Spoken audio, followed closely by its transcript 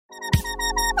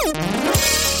Welcome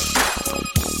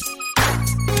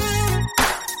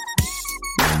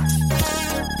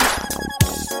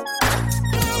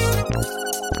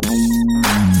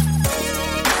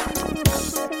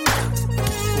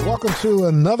to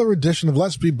another edition of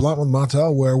Let's Be Blunt with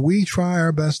Montel, where we try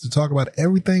our best to talk about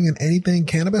everything and anything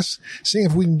cannabis, seeing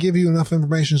if we can give you enough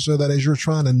information so that as you're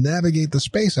trying to navigate the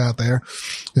space out there,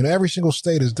 every single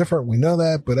state is different. We know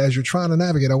that, but as you're trying to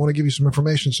navigate, I want to give you some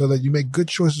information so that you make good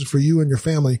choices for you and your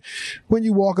family when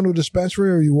you walk into a dispensary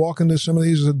or you walk into some of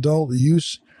these adult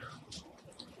use,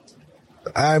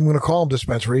 I'm going to call them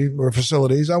dispensary or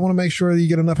facilities. I want to make sure that you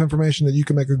get enough information that you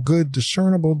can make a good,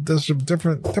 discernible,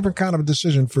 different kind of a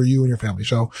decision for you and your family.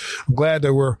 So I'm glad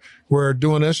that we're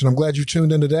doing this, and I'm glad you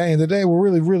tuned in today. And today we're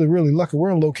really lucky.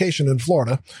 We're on location in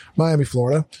Florida, Miami,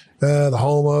 Florida, the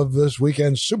home of this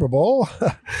weekend's Super Bowl,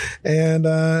 and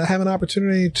have an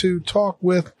opportunity to talk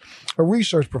with a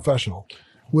research professional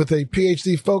with a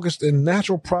PhD focused in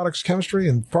natural products chemistry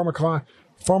and Pharmacology.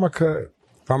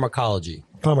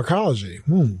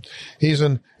 He's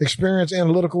an experienced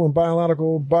analytical and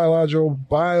biological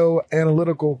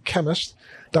bioanalytical chemist.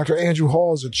 Dr. Andrew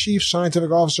Hall is a chief scientific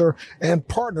officer and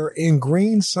partner in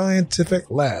Green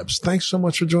Scientific Labs. Thanks so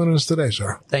much for joining us today,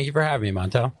 sir. Thank you for having me,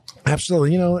 Montel.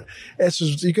 Absolutely. You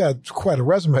got quite a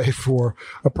resume for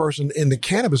a person in the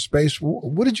cannabis space.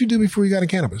 What did you do before you got in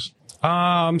cannabis?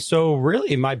 So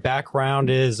really my background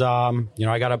is, I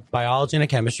got a biology and a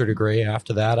chemistry degree.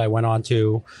 After that, I went on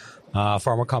to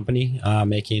pharma company,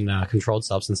 making controlled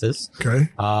substances. Okay.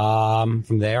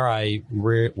 From there, I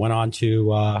went on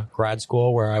to grad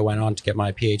school where I went on to get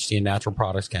my PhD in natural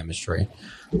products chemistry.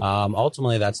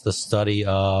 Ultimately, that's the study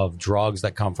of drugs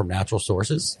that come from natural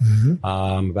sources.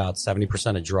 Mm-hmm. About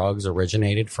 70% of drugs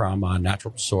originated from a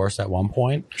natural source at one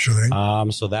point.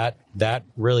 Sure. So that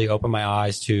really opened my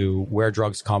eyes to where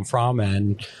drugs come from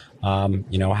and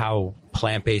how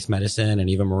plant-based medicine and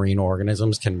even marine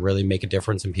organisms can really make a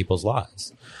difference in people's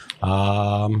lives.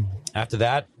 After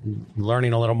that,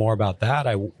 learning a little more about that,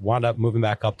 I wound up moving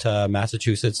back up to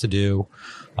Massachusetts to do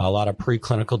a lot of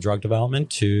preclinical drug development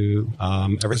to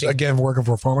everything. Again, working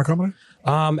for a pharma company?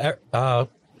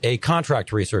 A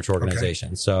contract research organization.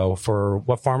 Okay. So for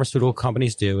what pharmaceutical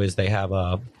companies do is they have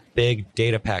a big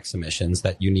data pack submissions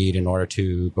that you need in order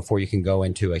before you can go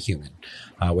into a human,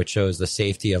 which shows the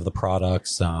safety of the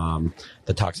products,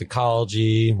 the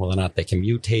toxicology, whether or not they can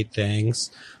mutate things.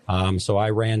 So I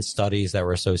ran studies that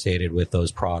were associated with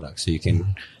those products. So you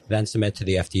can then submit to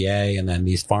the FDA, and then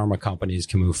these pharma companies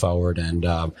can move forward and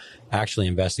actually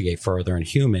investigate further in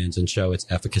humans and show its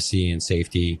efficacy and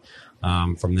safety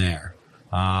from there.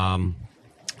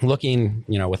 Looking,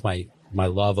 with my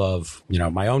love of,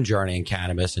 my own journey in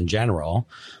cannabis in general,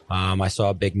 I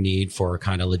saw a big need for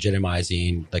kind of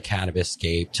legitimizing the cannabis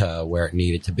scape to where it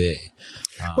needed to be.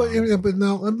 But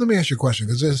now let me ask you a question,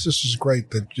 because this is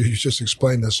great that you just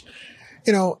explained this.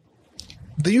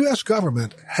 The U.S.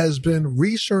 government has been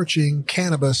researching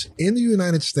cannabis in the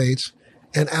United States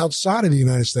and outside of the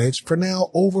United States for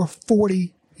now over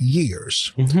 40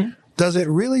 years. Mm-hmm. Does it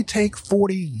really take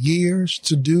 40 years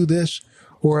to do this?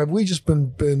 Or have we just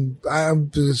been, I'm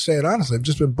to say it honestly, I've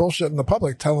just been bullshitting the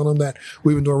public, telling them that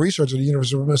we've been doing research at the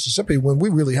University of Mississippi when we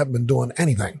really haven't been doing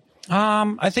anything?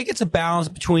 I think it's a balance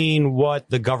between what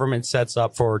the government sets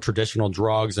up for traditional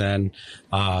drugs and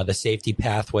the safety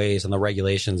pathways and the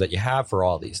regulations that you have for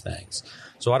all these things.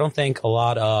 So I don't think a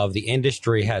lot of the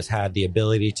industry has had the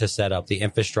ability to set up the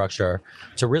infrastructure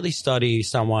to really study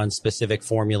someone's specific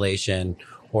formulation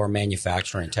or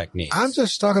manufacturing techniques. I'm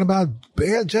just talking about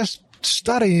just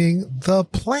studying the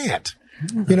plant.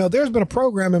 Mm-hmm. There's been a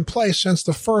program in place since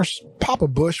the first Papa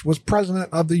Bush was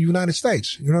president of the United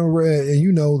States. You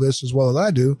know this as well as I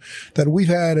do, that we've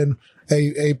had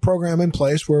a program in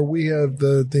place where we have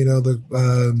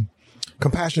the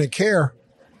Compassionate Care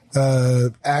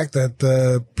Act that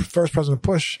the first President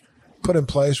Bush put in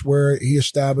place, where he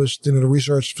established the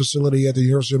research facility at the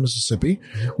University of Mississippi.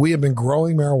 We have been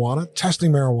growing marijuana,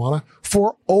 testing marijuana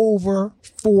for over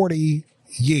 40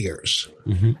 years.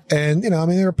 Mm-hmm. And,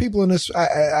 there are people in this,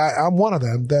 I'm one of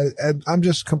them, and I'm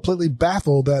just completely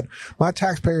baffled that my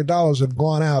taxpayer dollars have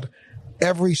gone out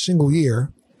every single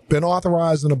year, been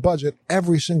authorized in a budget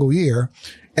every single year.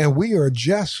 And we are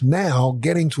just now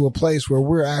getting to a place where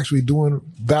we're actually doing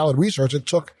valid research. It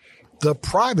took the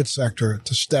private sector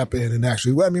to step in and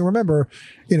actually, remember,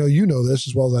 you know this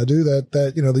as well as I do, that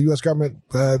the U.S. government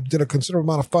did a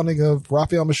considerable amount of funding of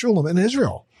Raphael Mechoulam in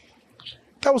Israel.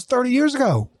 That was 30 years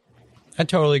ago. I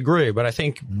totally agree, but I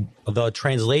think the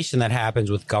translation that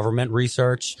happens with government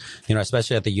research,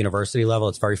 especially at the university level,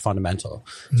 it's very fundamental.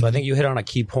 Mm-hmm. So I think you hit on a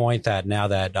key point that now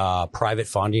that private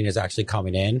funding is actually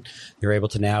coming in, you're able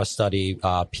to now study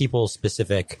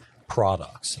people-specific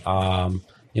products.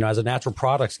 As a natural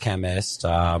products chemist,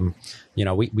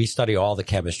 we study all the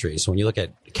chemistry. So when you look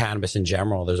at cannabis in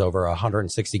general, there's over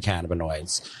 160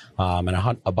 cannabinoids,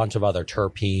 and a bunch of other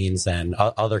terpenes and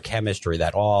other chemistry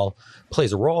that all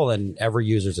plays a role in every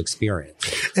user's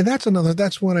experience. And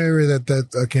that's one area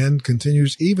that again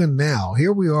continues even now.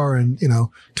 Here we are in,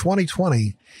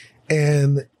 2020,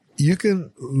 and you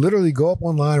can literally go up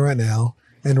online right now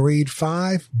and read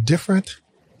 5 different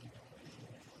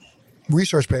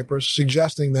research papers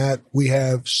suggesting that we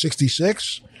have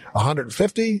 66,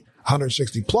 150,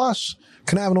 160 plus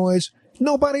cannabinoids.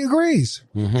 Nobody agrees.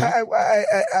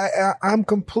 Mm-hmm. I'm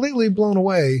completely blown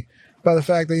away by the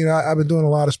fact that, I've been doing a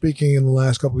lot of speaking in the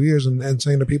last couple of years and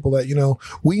saying to people that,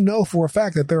 we know for a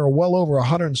fact that there are well over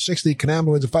 160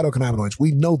 cannabinoids and phytocannabinoids.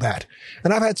 We know that.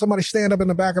 And I've had somebody stand up in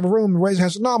the back of a room and raise their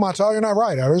hand and say, no, Montel, you're not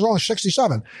right. There's only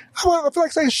 67. I feel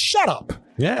like saying, shut up.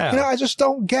 Yeah. I just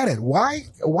don't get it. Why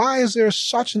is there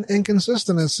such an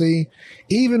inconsistency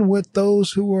even with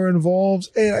those who are involved?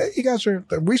 You guys are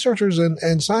researchers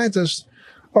and scientists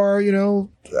are, some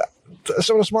of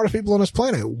the smartest people on this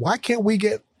planet. Why can't we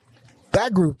get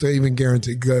that group to even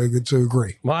guarantee to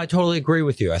agree? Well, I totally agree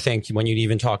with you. I think when you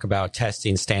even talk about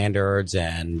testing standards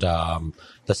and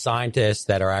the scientists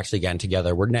that are actually getting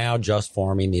together, we're now just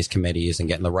forming these committees and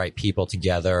getting the right people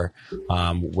together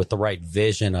with the right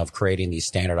vision of creating these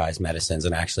standardized medicines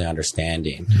and actually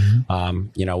understanding.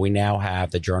 Mm-hmm. We now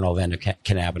have the Journal of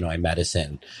Endocannabinoid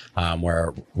Medicine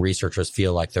where researchers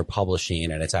feel like they're publishing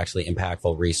and it's actually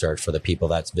impactful research for the people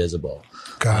that's visible.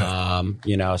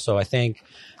 So I think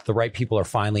the right people are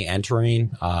finally entering.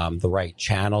 The right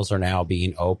channels are now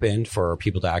being opened for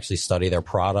people to actually study their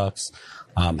products,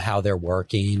 how they're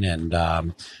working,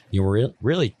 and you're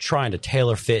really trying to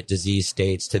tailor fit disease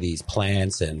states to these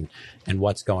plants and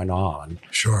what's going on.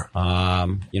 Sure.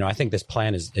 I think this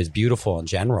plant is beautiful in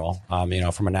general.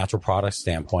 From a natural product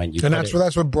standpoint,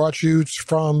 that's what brought you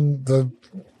from the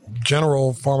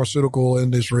general pharmaceutical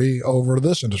industry over to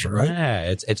this industry, right?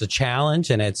 Yeah, it's a challenge,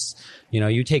 and it's,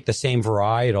 you take the same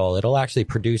varietal, it'll actually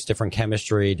produce different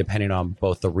chemistry depending on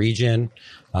both the region,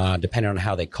 depending on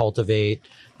how they cultivate,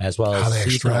 as well as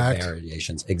seasonal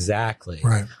variations. Exactly.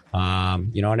 Right.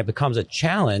 And it becomes a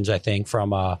challenge, I think,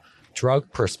 from a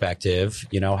drug perspective.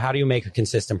 How do you make a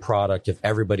consistent product if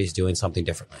everybody's doing something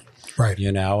differently? Right.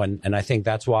 And I think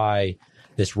that's why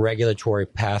this regulatory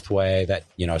pathway that,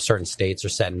 certain states are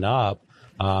setting up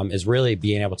is really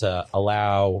being able to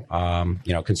allow,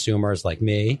 consumers like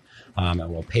me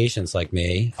and patients like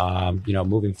me,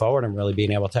 moving forward and really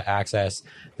being able to access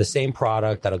the same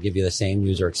product that'll give you the same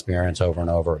user experience over and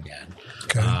over again.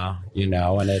 Okay.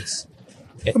 And it's...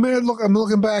 I'm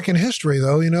looking back in history,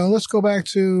 though. Let's go back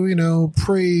to,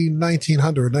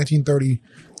 pre-1900,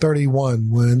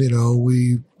 1931, when,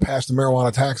 we passed the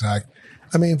Marijuana Tax Act.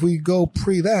 If we go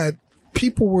pre that,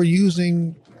 people were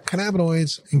using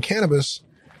cannabinoids and cannabis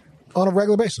on a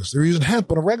regular basis. They were using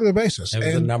hemp on a regular basis. It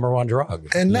was the number one drug.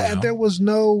 And there was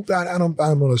no, I don't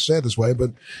want to say it this way,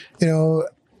 but,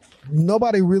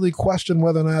 nobody really questioned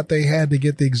whether or not they had to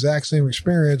get the exact same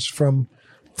experience for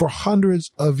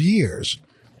hundreds of years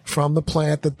from the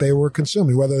plant that they were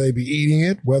consuming, whether they be eating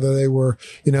it, whether they were,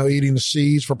 eating the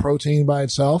seeds for protein by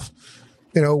itself.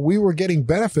 We were getting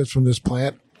benefits from this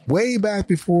plant way back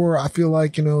before I feel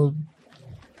like,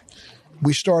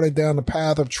 we started down the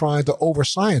path of trying to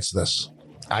over-science this.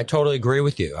 I totally agree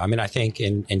with you. I think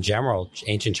in general,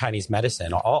 ancient Chinese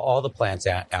medicine, all the plants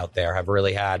out there have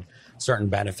really had certain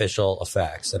beneficial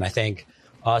effects. And I think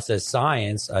us as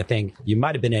science, I think you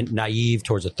might have been naive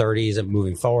towards the 30s and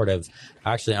moving forward of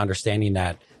actually understanding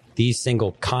that these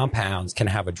single compounds can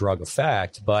have a drug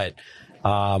effect, but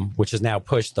which has now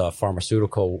pushed the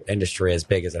pharmaceutical industry as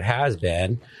big as it has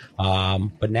been.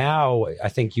 But now I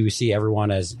think you see everyone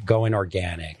as going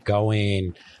organic,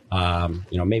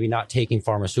 maybe not taking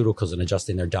pharmaceuticals and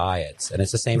adjusting their diets. And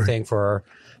it's the same thing for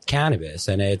cannabis.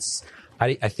 And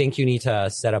I think you need to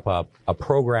set up a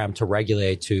program to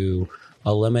regulate, to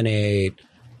eliminate,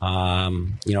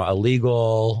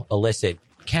 illegal, illicit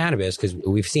cannabis, because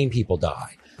we've seen people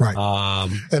die. Right.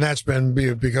 And that's been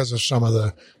because of some of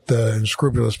the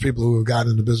unscrupulous people who have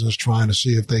gotten into business trying to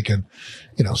see if they can,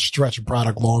 stretch a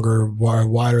product longer,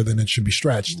 wider than it should be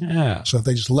stretched. Yeah. So if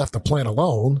they just left the plant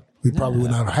alone, we probably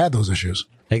would not have had those issues.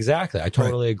 Exactly. I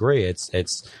totally agree. It's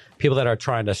people that are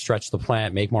trying to stretch the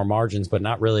plant, make more margins, but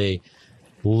not really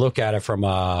look at it from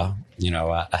a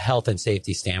health and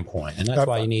safety standpoint. And that's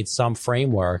why you need some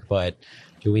framework. But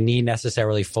do we need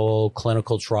necessarily full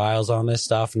clinical trials on this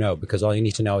stuff? No, because all you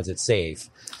need to know is it's safe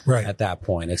at that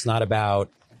point. It's not about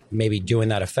maybe doing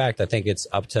that effect. I think it's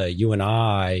up to you and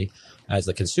I as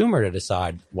the consumer to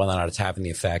decide whether or not it's having the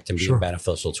effect and being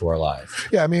beneficial to our life.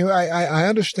 Yeah, I mean, I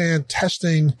understand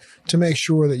testing to make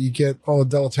sure that you get all the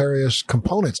deleterious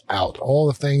components out, all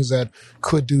the things that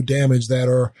could do damage that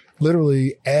are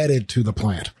literally added to the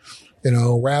plant,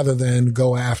 rather than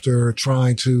go after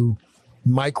trying to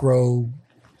micro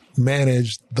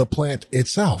manage the plant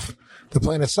itself. The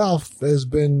plant itself has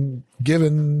been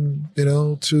given,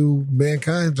 to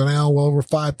mankind for now well over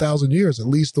 5,000 years, at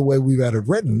least the way we've had it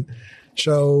written.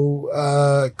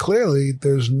 So clearly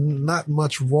there's not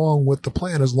much wrong with the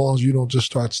plant as long as you don't just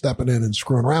start stepping in and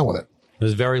screwing around with it.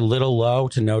 There's very little low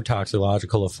to no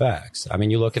toxicological effects. I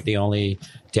mean, you look at the only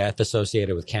death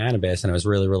associated with cannabis, and it was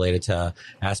really related to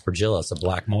aspergillus, a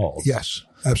black mold. Yes,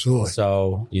 absolutely.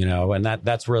 So, and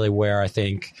that's really where I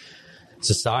think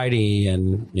society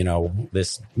and,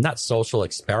 this not social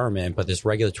experiment, but this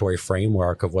regulatory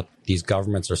framework of what these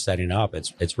governments are setting up,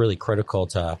 it's really critical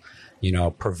to,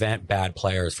 prevent bad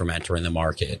players from entering the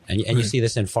market. And you see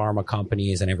this in pharma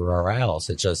companies and everywhere else.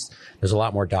 It's just, there's a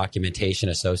lot more documentation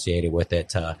associated with it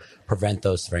to prevent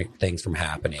those things from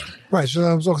happening. Right.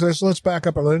 So let's back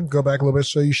up and go back a little bit.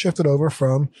 So you shifted over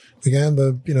from, again,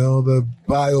 the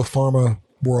biopharma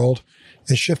world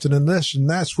and shifted in this, and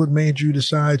that's what made you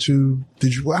decide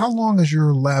how long has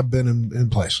your lab been in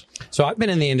place? So I've been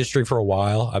in the industry for a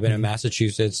while. I've been in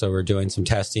Massachusetts, so we're doing some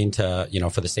testing to,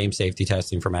 for the same safety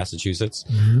testing for Massachusetts.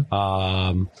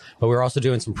 But we're also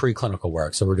doing some preclinical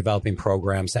work. So we're developing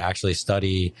programs to actually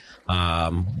study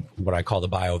what I call the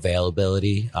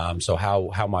bioavailability. So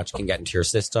how much can get into your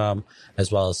system,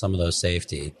 as well as some of those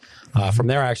safety. From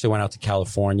there, I actually went out to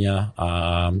California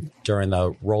during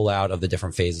the rollout of the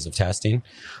different phases of testing.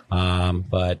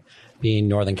 But being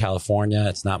Northern California,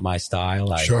 it's not my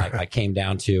style. I came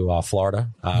down to Florida,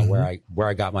 where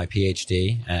I got my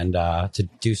PhD, and to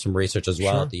do some research as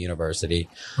well at the university.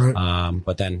 Right.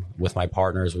 But then with my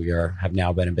partners, we have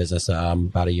now been in business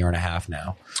about a year and a half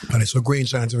now. So Green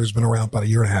Scientific has been around about a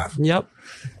year and a half. Yep.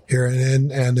 Here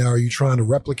and are you trying to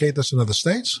replicate this in other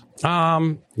states?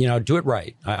 Do it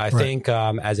right. I think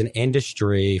as an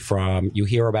industry, you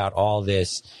hear about all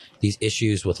these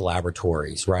issues with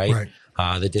laboratories, right? Right.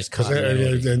 The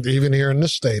discontinuity. And even here in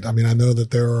this state, I mean, I know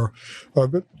that there are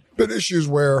been issues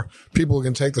where people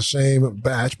can take the same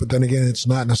batch, but then again, it's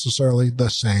not necessarily the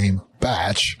same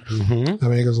batch. I mean,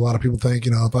 because a lot of people think,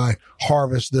 if I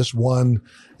harvest this one,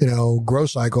 grow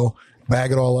cycle,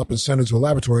 bag it all up and send it to a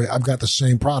laboratory, I've got the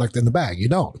same product in the bag. You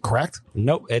don't, correct?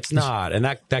 Nope, it's not. And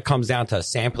that comes down to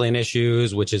sampling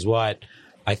issues, which is what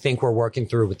I think we're working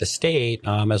through with the state,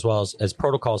 as well as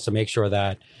protocols to make sure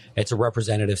that it's a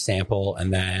representative sample,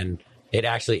 and then it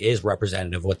actually is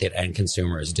representative of what the end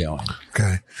consumer is doing.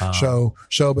 Okay.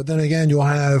 But then again, you'll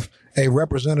have a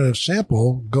representative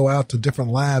sample go out to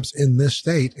different labs in this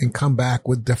state and come back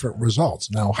with different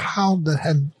results. Now, how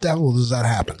the devil does that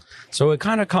happen? So it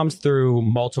kind of comes through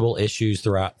multiple issues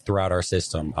throughout our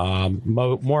system.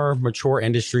 More mature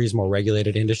industries, more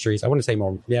regulated industries. I wouldn't say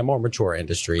more mature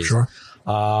industries. Sure.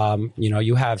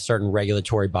 You have certain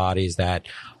regulatory bodies that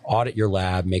audit your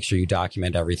lab, make sure you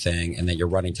document everything, and that you're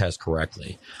running tests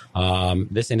correctly.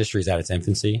 This industry is at its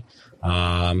infancy.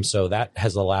 So that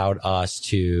has allowed us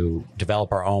to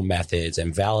develop our own methods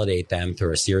and validate them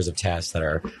through a series of tests that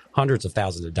are hundreds of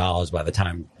thousands of dollars by the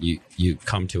time you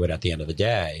come to it at the end of the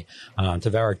day,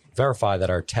 to verify that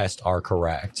our tests are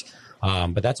correct.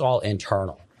 But that's all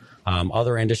internal.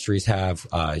 Other industries have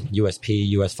USP,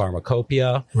 US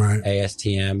Pharmacopoeia, right.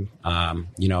 ASTM,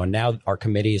 and now our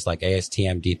committees like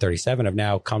ASTM D37 have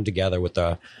now come together with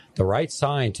the right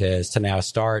scientists to now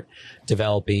start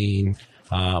developing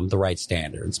the right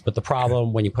standards. But the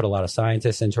problem when you put a lot of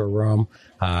scientists into a room,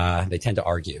 they tend to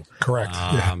argue. Correct.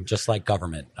 Just like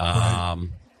government. Right.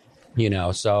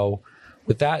 So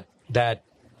with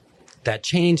that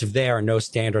change of there and no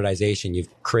standardization,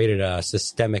 you've created a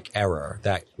systemic error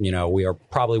that, we are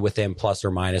probably within plus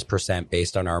or minus %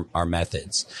 based on our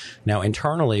methods. Now,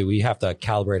 internally, we have to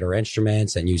calibrate our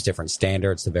instruments and use different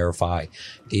standards to verify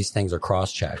these things are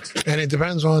cross-checked. And it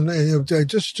depends on,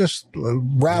 just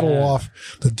rattle off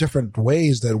the different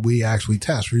ways that we actually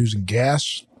test. We're using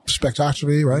gas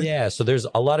spectroscopy, right? Yeah, so there's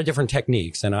a lot of different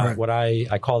techniques, and Right. what I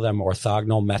call them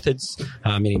orthogonal methods,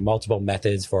 meaning multiple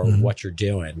methods for what you're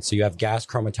doing. So you have gas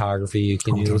chromatography you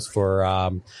can use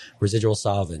for residual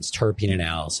solvents, terpene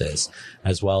analysis,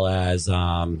 as well as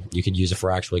you could use it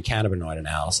for actually cannabinoid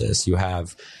analysis. You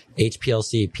have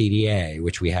HPLC PDA,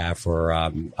 which we have for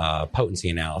potency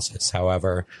analysis.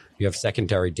 However, you have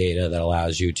secondary data that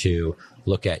allows you to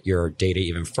look at your data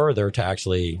even further to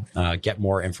actually get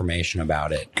more information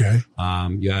about it. Okay.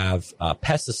 You have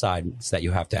pesticides that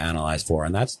you have to analyze for,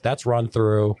 and that's run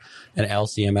through an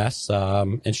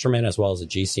LCMS instrument as well as a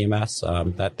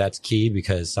GCMS. That's key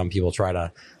because some people try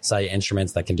to sell you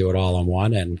instruments that can do it all on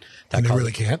one, and they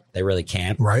really can't. They really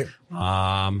can't. Right.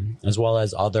 As well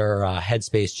as other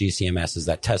Headspace GCMSs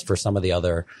that test for some of the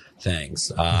other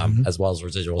things, as well as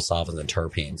residual solvents and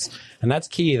terpenes. And that's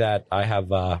key that I have,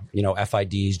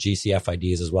 FIDs,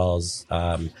 GCFIDs, as well as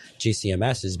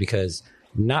GCMSs, because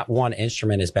not one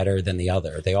instrument is better than the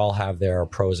other. They all have their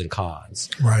pros and cons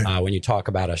when you talk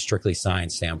about a strictly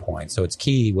science standpoint. So it's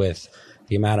key with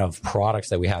the amount of products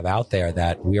that we have out there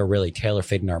that we are really tailor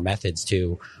fitting our methods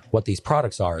to what these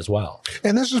products are as well.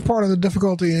 And this is part of the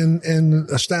difficulty in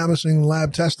establishing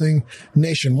lab testing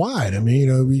nationwide. I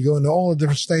mean, we go into all the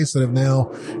different states that have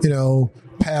now,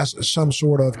 passed some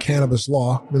sort of cannabis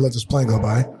law. We let this plane go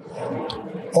by.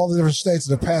 All the different states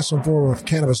that have passed some form of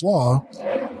cannabis law,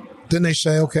 then they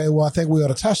say, okay, well, I think we ought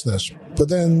to test this. But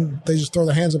then they just throw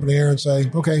their hands up in the air and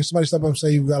say, okay, somebody step up and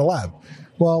say you've got a lab.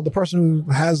 Well, the person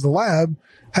who has the lab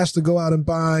has to go out and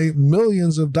buy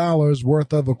millions of dollars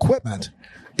worth of equipment.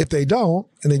 If they don't,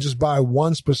 and they just buy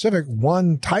one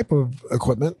type of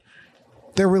equipment,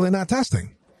 they're really not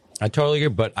testing. I totally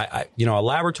agree. But a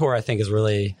laboratory, I think, is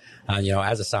really,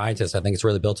 as a scientist, I think it's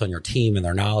really built on your team and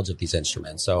their knowledge of these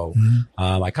instruments. So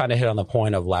I kind of hit on the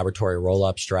point of laboratory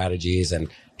roll-up strategies and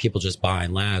people just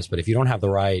buying labs. But if you don't have the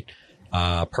right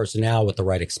personnel with the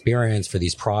right experience for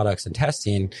these products and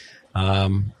testing,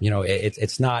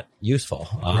 it's not useful.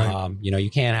 Right. You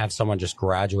can't have someone just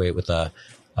graduate with a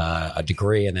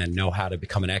degree and then know how to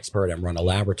become an expert and run a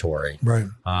laboratory. Right.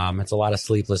 It's a lot of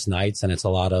sleepless nights, and it's a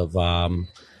lot of,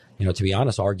 to be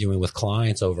honest, arguing with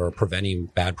clients over preventing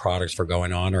bad products from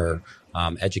going on, or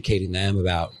educating them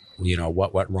about,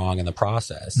 what went wrong in the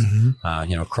process.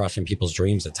 Crushing people's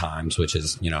dreams at times, which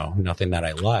is, nothing that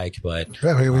I like. But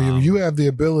you have the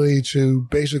ability to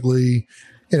basically,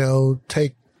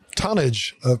 take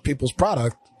tonnage of people's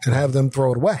product and have them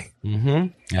throw it away.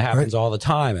 It happens all the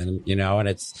time. And, and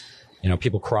it's,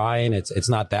 people crying. It's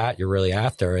not that you're really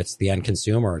after. It's the end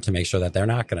consumer, to make sure that they're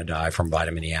not going to die from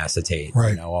vitamin E acetate,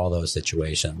 right. All those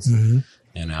situations,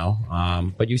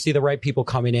 but you see the right people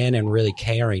coming in and really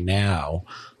caring now,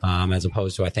 as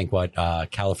opposed to, I think, what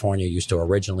California used to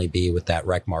originally be with that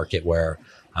rec market, where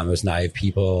it was naive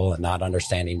people and not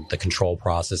understanding the control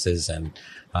processes and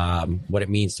what it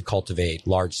means to cultivate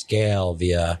large scale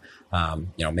via,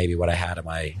 maybe what I had in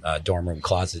my dorm room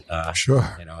closet,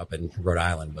 up in Rhode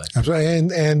Island. But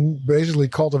absolutely, and basically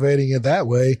cultivating it that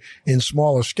way in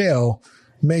smaller scale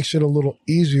makes it a little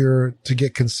easier to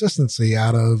get consistency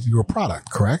out of your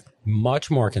product, correct? Much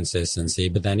more consistency,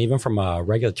 but then even from a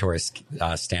regulatory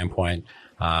standpoint,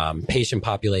 patient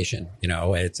population,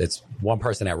 it's one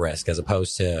person at risk, as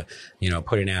opposed to,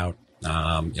 putting out,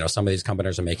 some of these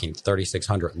companies are making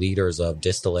 3,600 liters of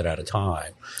distillate at a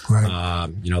time.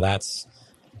 Right. That's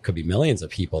could be millions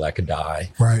of people that could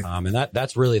die. Right. And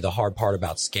that's really the hard part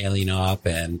about scaling up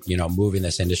and, moving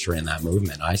this industry in that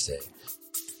movement, I see.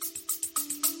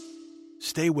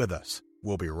 Stay with us.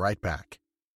 We'll be right back.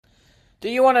 Do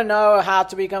you want to know how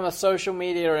to become a social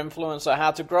media influencer,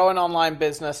 how to grow an online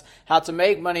business, how to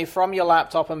make money from your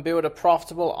laptop and build a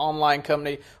profitable online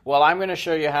company? Well, I'm going to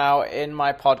show you how in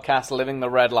my podcast, Living the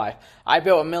Red Life. I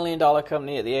built $1 million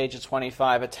company at the age of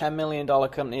 25, a $10 million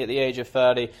company at the age of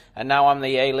 30, and now I'm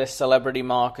the A-list celebrity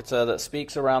marketer that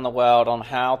speaks around the world on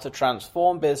how to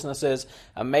transform businesses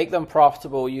and make them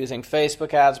profitable using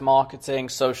Facebook ads, marketing,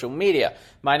 social media.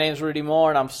 My name's Rudy Moore,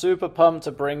 and I'm super pumped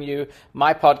to bring you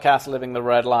my podcast, Living the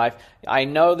Red Life. I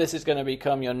know this is going to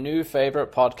become your new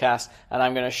favorite podcast, and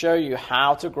I'm going to show you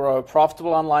how to grow a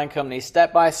profitable online company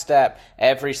step by step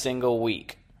every single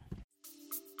week.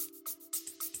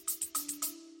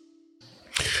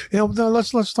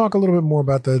 Let's talk a little bit more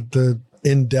about the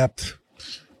in-depth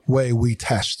way we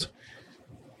test.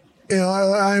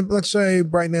 Let's say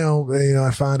right now,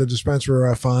 I find a dispensary,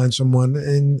 or I find someone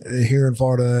here in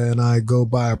Florida, and I go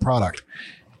buy a product.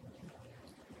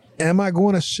 Am I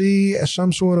going to see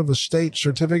some sort of a state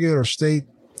certificate or state,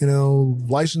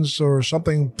 license or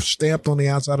something stamped on the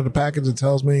outside of the package that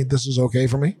tells me this is okay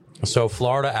for me? So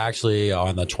Florida actually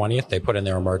on the 20th, they put in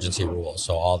their emergency rules.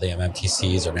 So all the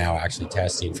MMTCs are now actually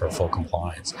testing for full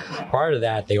compliance. Prior to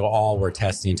that, they all were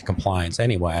testing to compliance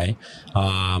anyway,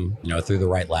 through the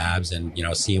right labs and,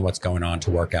 seeing what's going on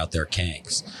to work out their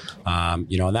kinks. And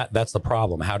that's the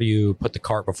problem. How do you put the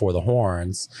cart before the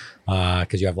horns?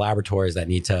 Because you have laboratories that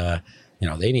need to,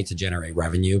 they need to generate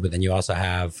revenue, but then you also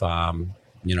have,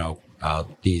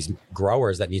 these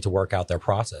growers that need to work out their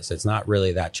process. It's not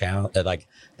really that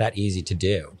that easy to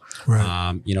do.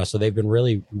 Right. So they've been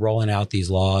really rolling out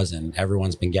these laws and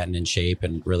everyone's been getting in shape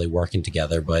and really working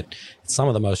together, but it's some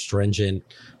of the most stringent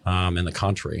in the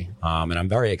country. And I'm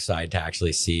very excited to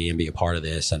actually see and be a part of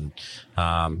this and,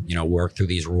 work through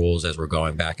these rules as we're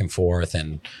going back and forth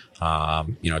and,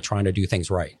 trying to do things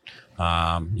right.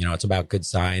 It's about good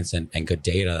science and good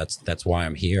data. That's why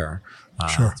I'm here.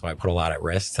 Sure. That's why I put a lot at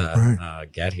risk to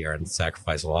get here and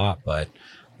sacrifice a lot. But,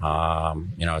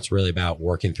 it's really about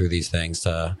working through these things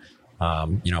to,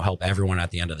 help everyone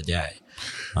at the end of the day.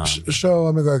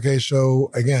 So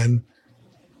again,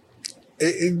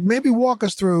 maybe walk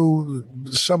us through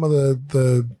some of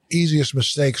the easiest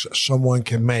mistakes someone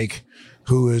can make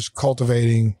who is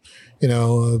cultivating,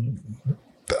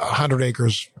 100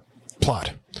 acres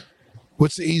plot.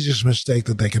 What's the easiest mistake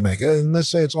that they can make? And let's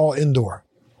say it's all indoor.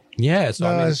 Yeah.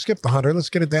 So skip the 100. Let's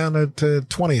get it down to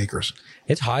 20 acres.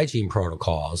 It's hygiene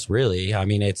protocols, really. I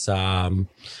mean, it's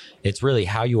really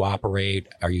how you operate.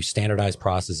 Are you standardized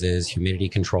processes, humidity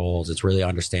controls? It's really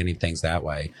understanding things that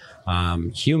way.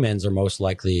 Humans are most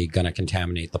likely going to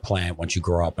contaminate the plant once you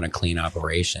grow up in a clean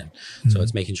operation. Mm-hmm. So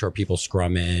it's making sure people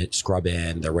scrub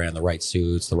in, they're wearing the right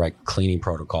suits, the right cleaning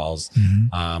protocols,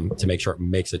 to make sure it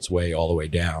makes its way all the way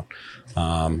down.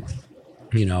 But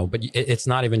it's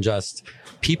not even just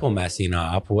people messing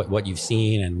up. What you've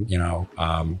seen and,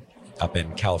 up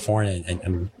in California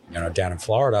and down in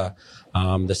Florida,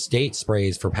 the state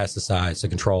sprays for pesticides to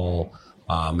control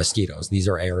mosquitoes. These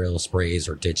are aerial sprays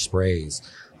or ditch sprays.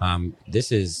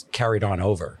 This is carried on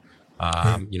over,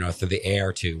 through the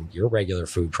air to your regular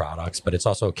food products, but it's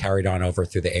also carried on over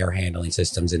through the air handling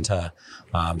systems into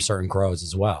certain grows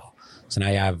as well. So now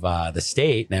you have the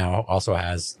state now also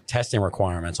has testing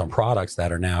requirements on products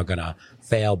that are now going to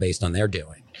fail based on their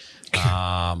doing.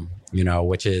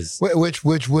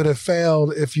 Which would have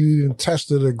failed if you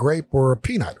tested a grape or a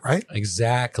peanut, right?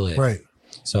 Exactly. Right.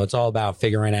 So it's all about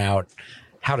figuring out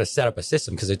how to set up a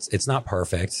system because it's not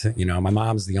perfect. My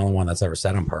mom's the only one that's ever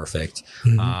said I'm perfect.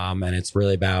 Mm-hmm. And it's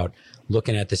really about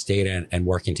looking at this data and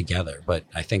working together. But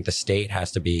I think the state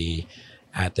has to be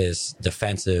at this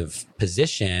defensive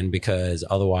position because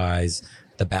otherwise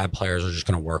the bad players are just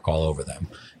going to work all over them,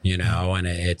 and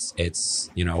it's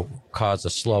caused a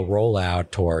slow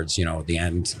rollout towards, the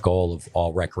end goal of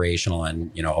all recreational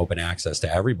and, open access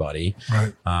to everybody.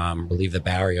 Right. Relieve the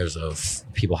barriers of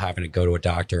people having to go to a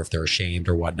doctor if they're ashamed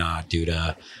or whatnot due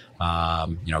to,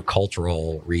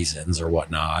 cultural reasons or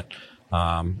whatnot.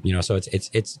 So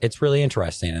it's really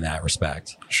interesting in that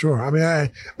respect. Sure. I mean,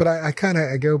 I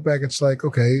go back. It's like,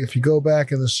 okay, if you go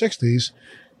back in the 60s,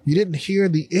 you didn't hear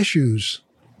the issues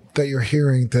that you're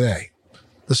hearing today.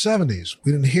 The 70s,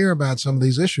 we didn't hear about some of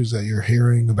these issues that you're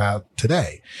hearing about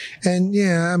today. And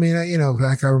yeah, I mean,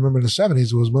 like I remember in the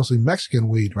 70s, it was mostly Mexican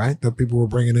weed, right? That people were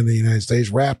bringing into the United States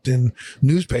wrapped in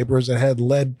newspapers that had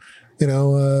lead,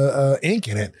 ink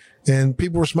in it. And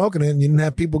people were smoking it and you didn't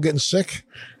have people getting sick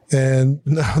and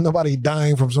nobody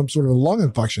dying from some sort of lung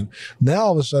infection. Now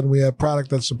all of a sudden we have product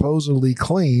that's supposedly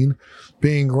clean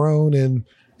being grown in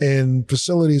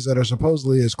facilities that are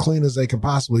supposedly as clean as they can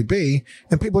possibly be,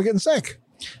 and people are getting sick.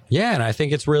 Yeah, and I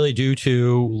think it's really due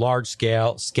to large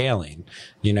scale scaling.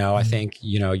 I think,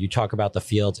 you talk about the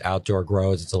fields, outdoor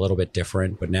grows, it's a little bit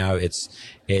different, but now it's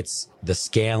the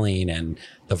scaling and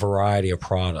the variety of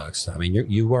products. I mean,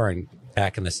 you weren't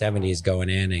back in the 70s going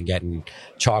in and getting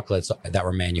chocolates that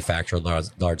were manufactured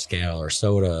large scale or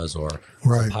sodas or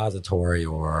suppository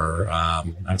or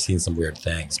I've seen some weird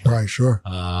things. But, right, sure.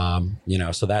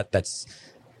 So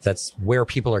that's where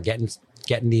people are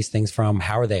getting these things from.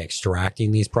 How are they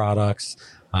extracting these products?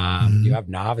 You have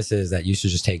novices that used to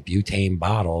just take butane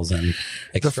bottles and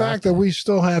extract the fact that we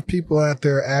still have people out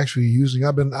there actually using.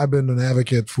 I've been an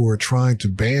advocate for trying to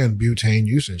ban butane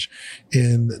usage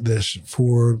in this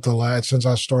since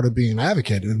I started being an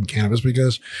advocate in cannabis.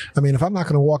 Because I mean, if I'm not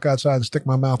going to walk outside and stick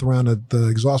my mouth around the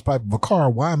exhaust pipe of a car,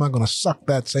 why am I going to suck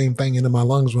that same thing into my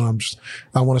lungs when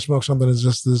I want to smoke something that's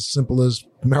just as simple as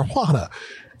marijuana?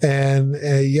 And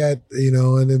yet,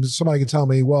 and then somebody can tell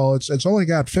me, well, it's only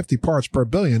got 50 parts per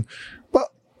billion. But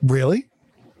really?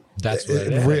 That's what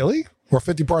it is. Really? Or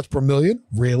 50 parts per million?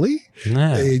 Really?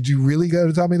 Yeah. Do you really go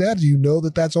to tell me that? Do you know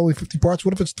that that's only 50 parts?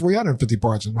 What if it's 350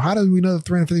 parts? And how do we know that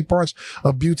 350 parts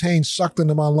of butane sucked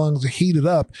into my lungs, heated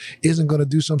up, isn't going to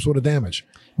do some sort of damage?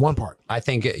 One part. I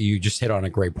think you just hit on a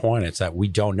great point. It's that we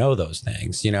don't know those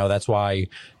things. That's why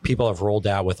people have rolled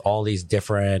out with all these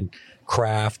different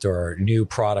craft or new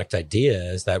product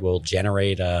ideas that will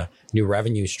generate a new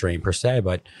revenue stream per se,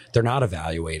 but they're not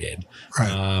evaluated.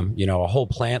 Right. A whole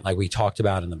plant like we talked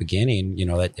about in the beginning,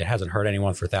 that it hasn't hurt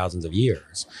anyone for thousands of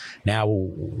years. Now,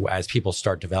 as people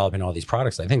start developing all these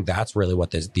products, I think that's really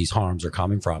what these harms are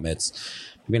coming from. It's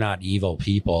maybe not evil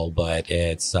people, but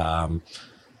it's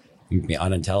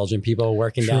unintelligent people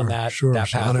working down that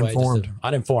pathway.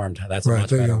 Uninformed. That's a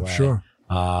much better way. Sure.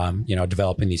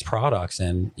 Developing these products,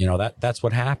 and that's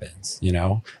what happens.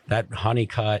 That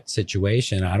Honeycutt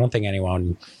situation. I don't think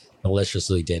anyone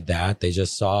maliciously did that. They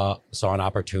just saw an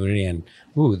opportunity, and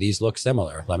these look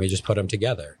similar. Let me just put them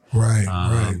together. Right.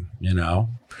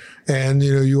 And,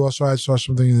 you also, I saw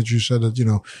something that you said that,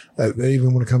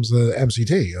 even when it comes to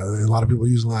MCT, a lot of people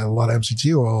use a lot of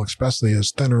MCT oil, especially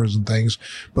as thinners and things,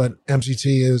 but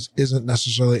MCT isn't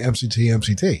necessarily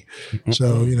MCT.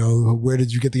 So, where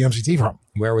did you get the MCT from?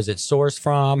 Where was it sourced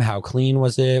from? How clean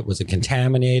was it? Was it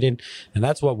contaminated? And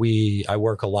that's what I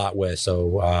work a lot with.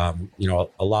 So,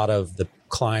 a lot of the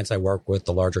clients I work with,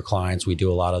 the larger clients, we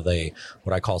do a lot of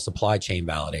what I call supply chain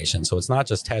validation. So it's not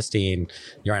just testing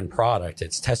your end product,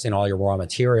 it's testing all your raw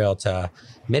material to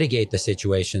mitigate the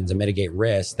situations and mitigate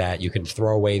risks that you can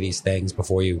throw away these things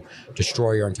before you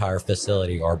destroy your entire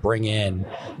facility or bring in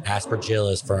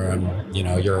aspergillus from,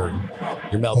 your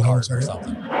milk carton or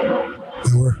something.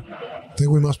 I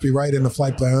think we must be right in the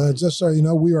flight plan. Just so you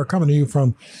know, we are coming to you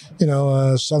from,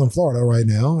 southern Florida right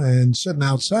now and sitting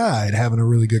outside having a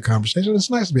really good conversation. It's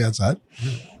nice to be outside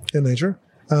in nature.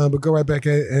 But go right back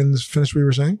and finish what you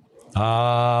were saying.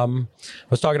 I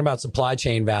was talking about supply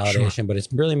chain validation, but it's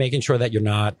really making sure that you're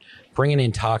not bringing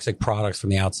in toxic products from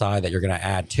the outside that you're going to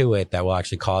add to it that will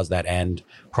actually cause that end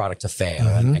product to fail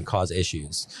and cause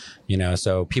issues.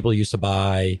 So people used to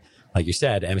buy, like you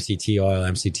said, MCT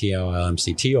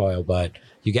oil, but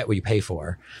you get what you pay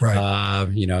for. Right.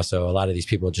 So a lot of these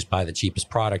people just buy the cheapest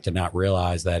product and not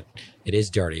realize that it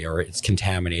is dirty or it's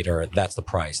contaminated or that's the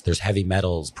price. There's heavy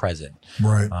metals present.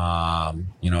 Right.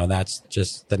 That's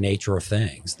just the nature of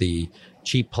things. The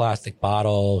cheap plastic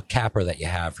bottle capper that you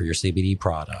have for your CBD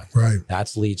product. Right.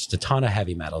 That's leached a ton of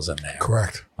heavy metals in there.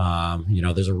 Correct.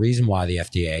 There's a reason why the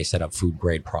FDA set up food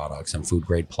grade products and food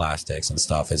grade plastics and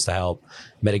stuff is to help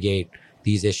mitigate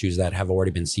these issues that have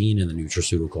already been seen in the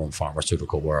nutraceutical and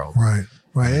pharmaceutical world. Right.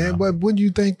 Right. But wouldn't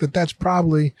you think that that's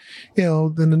probably,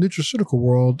 in the nutraceutical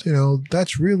world,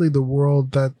 that's really the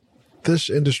world that this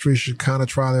industry should kind of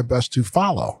try their best to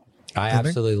follow? I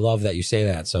absolutely love that you say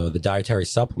that. So the dietary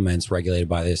supplements regulated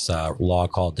by this law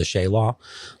called the Shea Law.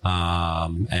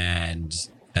 And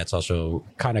that's also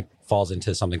kind of falls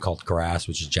into something called GRAS,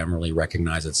 which is generally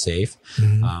recognized as safe.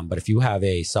 But if you have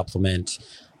a supplement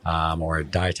or a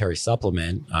dietary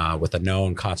supplement with a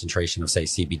known concentration of, say,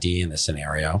 CBD in this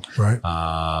scenario, right?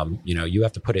 You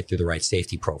have to put it through the right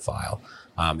safety profile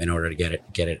in order to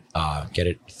get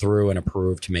it through and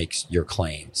approved to make your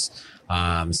claims.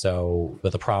 But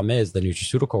the problem is the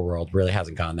nutraceutical world really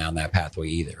hasn't gone down that pathway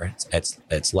either.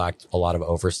 It's lacked a lot of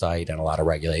oversight and a lot of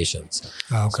regulations.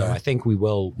 Okay. So I think we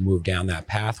will move down that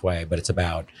pathway, but it's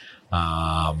about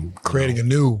creating a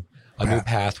new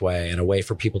pathway and a way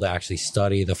for people to actually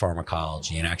study the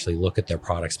pharmacology and actually look at their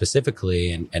product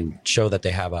specifically and show that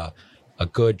they have a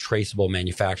good traceable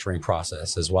manufacturing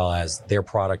process, as well as their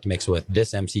product mixed with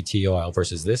this MCT oil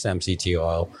versus this MCT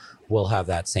oil will have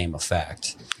that same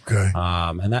effect. Okay.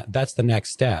 And that's the next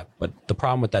step. But the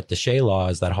problem with that Shea Law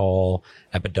is that whole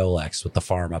Epidiolex with the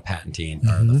pharma patenting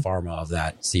or the pharma of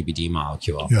that CBD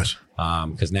molecule. Yes.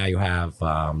 Because now you have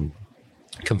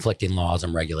conflicting laws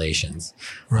and regulations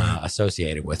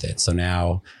associated with it. So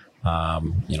now,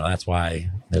 that's why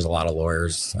there's a lot of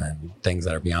lawyers and things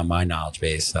that are beyond my knowledge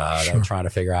base that are trying to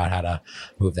figure out how to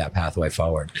move that pathway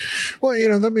forward. Well,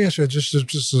 let me ask you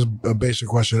just a basic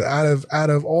question. Out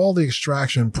of all the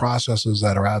extraction processes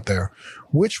that are out there,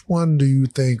 which one do you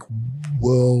think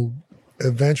will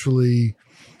eventually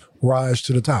rise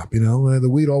to the top? The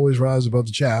wheat always rises above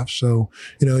the chaff. So,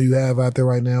 you have out there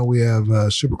right now, we have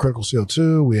supercritical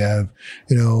CO2, we have,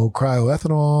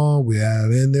 cryoethanol,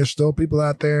 and there's still people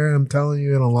out there, I'm telling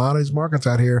you, in a lot of these markets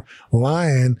out here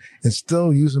lying and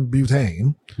still using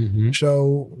butane.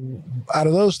 So out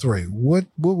of those three, what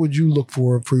would you look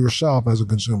for yourself as a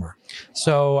consumer?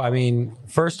 So, I mean,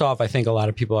 first off, I think a lot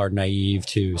of people are naive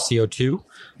to CO2.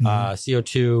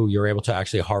 CO2, you're able to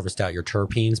actually harvest out your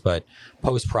terpenes, but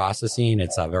post-processing,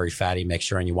 it's a very fatty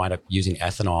mixture, and you wind up using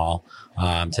ethanol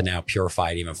to now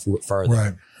purify it even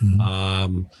further.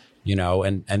 Right. You know,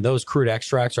 and those crude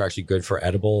extracts are actually good for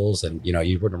edibles, and, you know,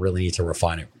 you wouldn't really need to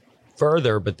refine it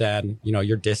further, but then, you know,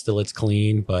 your distillate's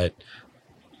clean, but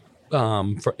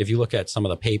if you look at some of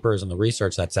the papers and the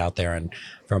research that's out there, and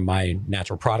from my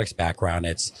natural products background,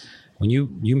 it's when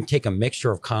you take a mixture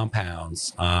of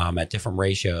compounds at different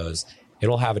ratios,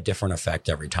 it'll have a different effect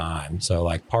every time. So,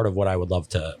 like, part of what I would love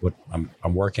to, what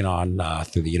I'm working on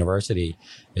through the university,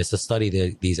 is to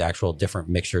study these actual different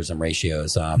mixtures and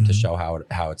ratios to show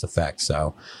how its affects.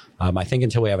 So, I think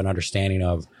until we have an understanding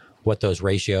of what those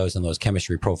ratios and those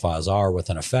chemistry profiles are with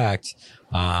an effect,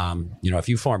 you know, if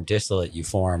you form distillate, you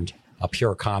formed a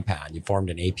pure compound, you formed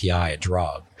an API, a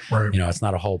drug. Right. You know, it's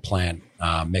not a whole plant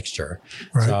mixture.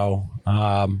 Right. So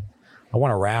I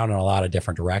went around in a lot of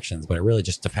different directions, but it really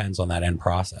just depends on that end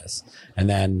process. And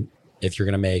then if you're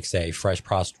going to make, say, fresh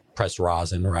pressed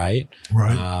rosin, right?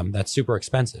 That's super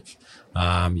expensive.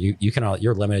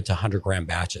 You're limited to 100-gram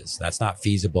batches. That's not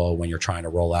feasible when you're trying to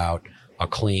roll out a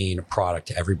clean product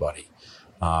to everybody.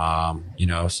 You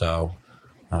know, so,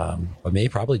 but maybe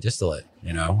probably distillate,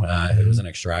 you know, it was an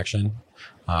extraction.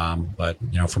 But,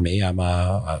 you know, for me, I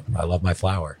love my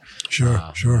flour.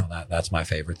 Sure. You know, that's my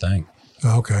favorite thing.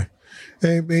 Okay.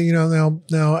 Hey, you know,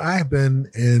 now I've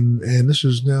been and this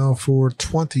is now for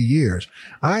 20 years.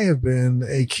 I have been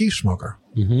a kief smoker.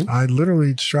 I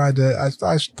literally tried to,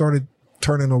 I started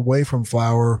turning away from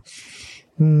flour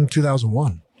in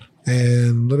 2001,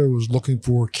 and literally was looking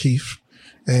for kief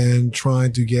and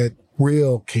trying to get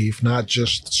real kief, not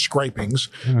just scrapings,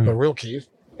 but real kief.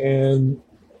 And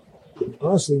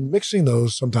honestly, mixing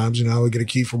those sometimes, you know, I would get a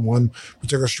kief from one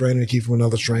particular strain and a kief from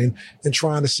another strain, and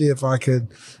trying to see if I could,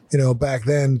 you know, back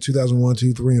then, 2001,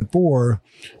 2, 3, and 4,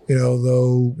 you know,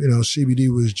 though, you know, CBD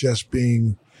was just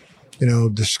being, you know,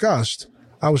 discussed,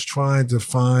 I was trying to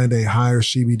find a higher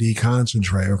CBD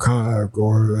concentrate or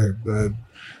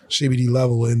CBD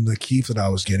level in the kief that I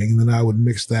was getting. And then I would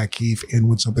mix that kief in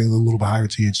with something a little bit higher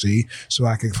THC so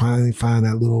I could finally find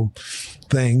that little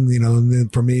thing, you know. And then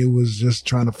for me, it was just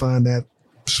trying to find that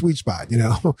sweet spot, you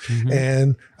know,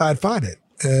 and I'd find it.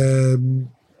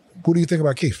 What do you think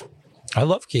about kief? I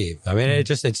love kief. I mean,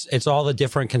 it's all the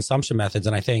different consumption methods.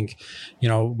 And I think, you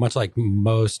know, much like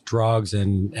most drugs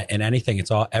and anything,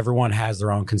 everyone has their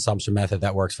own consumption method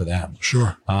that works for them.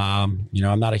 Sure. You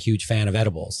know, I'm not a huge fan of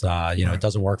edibles. You know, it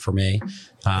doesn't work for me.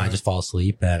 I just fall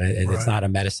asleep, and it's not a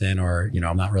medicine, or, you know,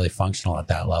 I'm not really functional at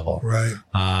that level. Right.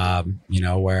 You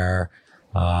know, where,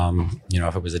 you know,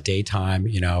 if it was a daytime,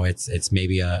 you know, it's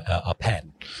maybe a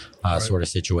pen, sort of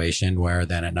situation, where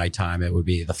then at nighttime it would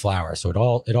be the flower. So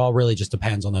it all really just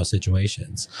depends on those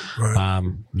situations. Right.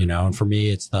 You know, and for me,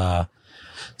 it's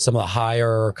some of the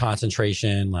higher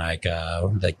concentration, like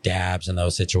dabs and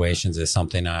those situations is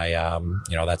something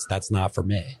you know, that's not for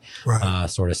me,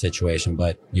 sort of situation.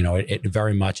 But, you know, it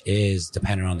very much is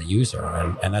dependent on the user.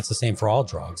 And that's the same for all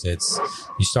drugs.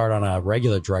 You start on a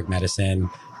regular drug medicine,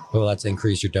 well, let's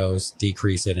increase your dose,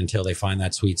 decrease it until they find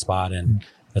that sweet spot. And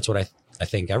that's what I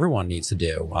think everyone needs to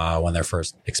do when they're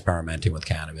first experimenting with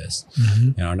cannabis.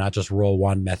 You know, not just roll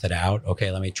one method out. Okay,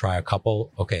 let me try a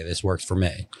couple. Okay, this works for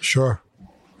me. Sure.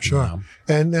 You know?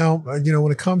 And now, you know,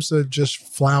 when it comes to just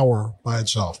flour by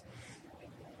itself,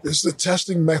 is the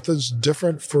testing methods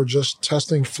different for just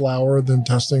testing flour than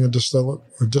testing a distillate?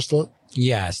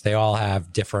 Yes, they all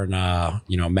have different,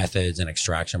 you know, methods and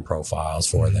extraction profiles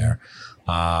for there.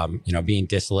 You know, being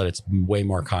distillate, it's way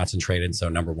more concentrated. So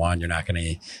number one, you're not going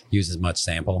to use as much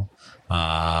sample.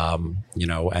 You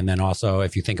know, and then also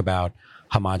if you think about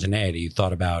homogeneity, you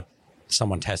thought about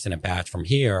someone testing a batch from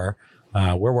here.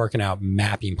 We're working out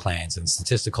mapping plans and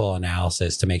statistical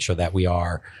analysis to make sure that we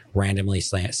are randomly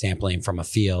sampling from a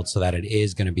field so that it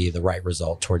is going to be the right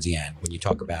result towards the end when you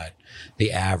talk about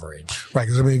the average. Right.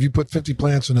 Because, I mean, if you put 50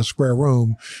 plants in a square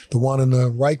room, the one in the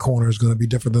right corner is going to be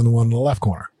different than the one in the left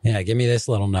corner. Yeah. Give me this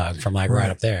little nug from like right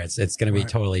up there. It's going to be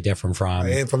totally different from.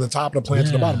 And from the top of the plant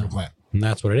to the bottom of the plant. And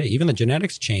that's what it is. Even the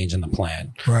genetics change in the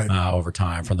plant over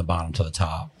time from the bottom to the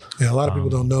top. Yeah, a lot of people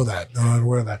don't know that, don't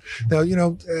aware of that. Now, you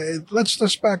know, let's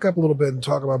back up a little bit and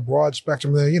talk about broad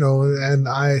spectrum there, you know, and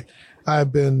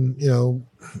I've been, you know,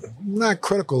 not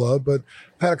critical of, but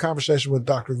had a conversation with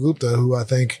Dr. Gupta, who I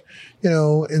think, you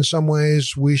know, in some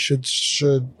ways we should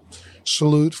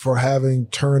salute for having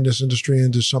turned this industry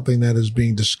into something that is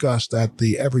being discussed at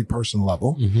the every person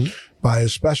level by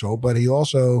his special. But he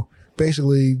also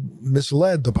basically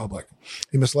misled the public.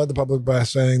 He misled the public by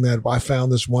saying that I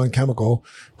found this one chemical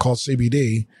called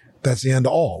CBD that's the end to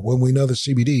all, when we know that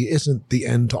CBD isn't the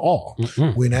end to all.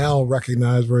 We now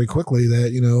recognize very quickly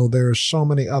that, there's so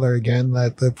many other, again,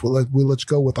 let's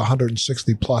go with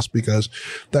 160 plus, because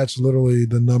that's literally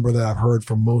the number that I've heard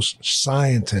from most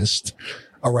scientists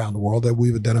around the world, that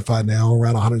we've identified now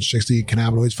around 160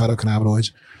 cannabinoids,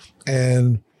 phytocannabinoids.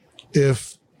 And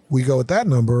if we go with that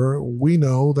number, we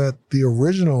know that the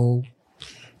original,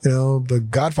 the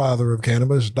godfather of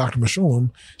cannabis, Dr.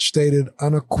 Meshulam, stated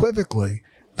unequivocally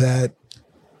that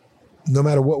no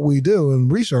matter what we do in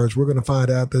research, we're going to find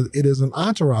out that it is an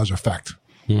entourage effect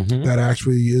that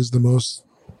actually is the most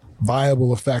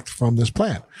viable effect from this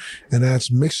plant. And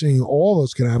that's mixing all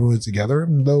those cannabinoids together.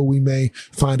 And though we may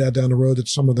find out down the road that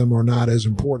some of them are not as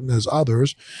important as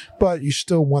others, but you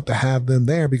still want to have them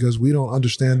there because we don't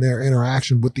understand their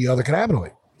interaction with the other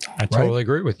cannabinoid. I totally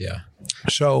agree with you.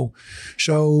 So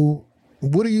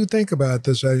what do you think about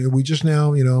this? We just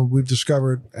now, we've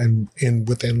discovered, and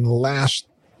within the last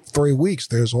 3 weeks,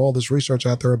 there's all this research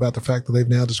out there about the fact that they've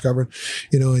now discovered,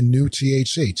 a new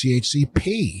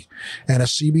THCP, and a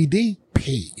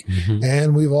CBDP.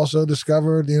 And we've also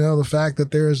discovered, the fact that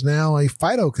there is now a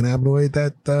phytocannabinoid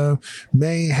that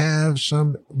may have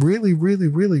some really, really,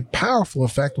 really powerful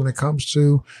effect when it comes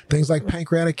to things like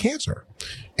pancreatic cancer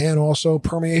and also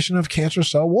permeation of cancer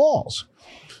cell walls.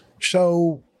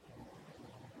 So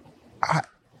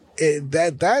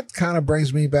that kind of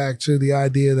brings me back to the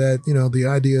idea that, the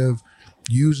idea of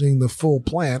using the full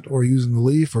plant or using the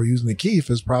leaf or using the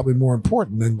keef is probably more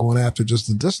important than going after just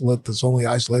the distillate that's only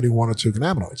isolating 1 or 2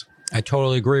 cannabinoids. I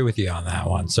totally agree with you on that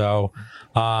one. So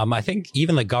I think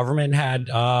even the government had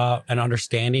an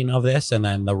understanding of this, and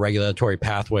then the regulatory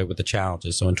pathway with the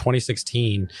challenges. So in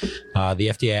 2016, the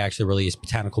FDA actually released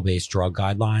botanical-based drug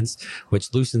guidelines,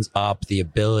 which loosens up the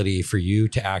ability for you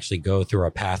to actually go through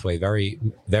a pathway very,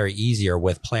 very easier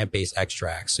with plant-based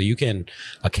extracts. So you can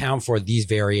account for these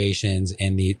variations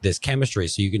in this chemistry.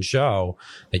 So you can show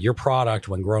that your product,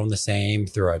 when grown the same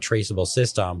through a traceable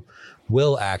system,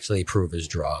 will actually prove as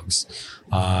drugs.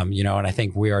 And I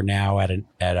think we are now at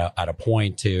a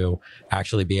point to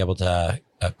actually be able to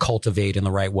cultivate in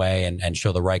the right way and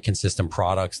show the right consistent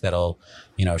products that'll,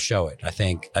 show it.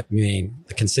 I mean,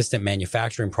 the consistent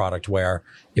manufacturing product where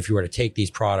if you were to take these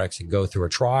products and go through a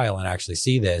trial and actually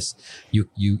see this,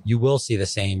 you will see the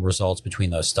same results between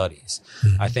those studies.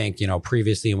 I think,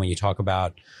 previously when you talk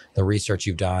about the research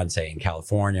you've done, say in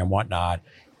California and whatnot,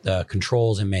 the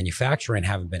controls in manufacturing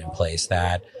haven't been in place,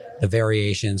 that the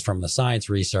variations from the science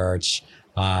research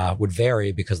would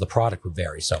vary because the product would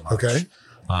vary so much. Okay.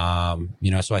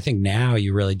 So I think now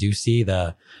you really do see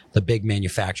the big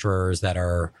manufacturers that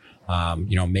are,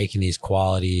 making these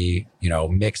quality,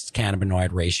 mixed cannabinoid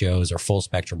ratios or full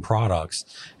spectrum products,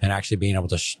 and actually being able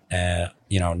to,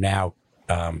 now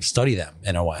study them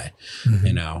in a way.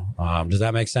 Does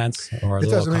that make sense? Or it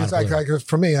does. I mean, it's like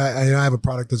for me, I have a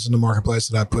product that's in the marketplace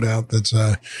that I put out that's,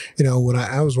 when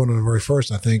I was one of the very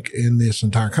first, I think, in this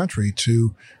entire country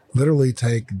to literally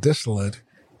take distillate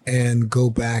and go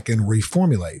back and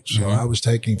reformulate. So I was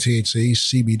taking THC,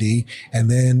 CBD, and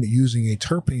then using a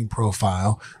terpene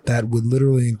profile that would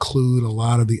literally include a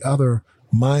lot of the other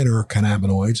minor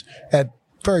cannabinoids at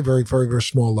very, very, very, very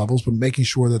small levels, but making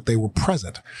sure that they were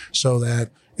present so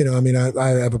that, I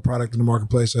have a product in the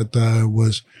marketplace that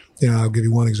was, I'll give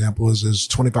you one example is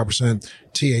 25%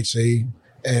 THC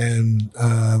and,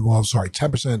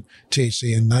 10%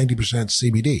 THC and 90%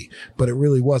 CBD, but it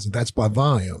really wasn't. That's by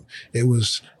volume. It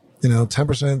was,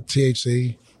 10%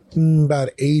 THC, about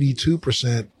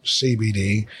 82%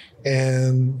 CBD,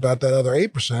 and about that other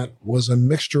 8% was a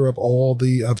mixture of all of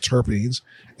terpenes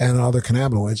and other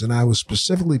cannabinoids. And I was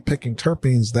specifically picking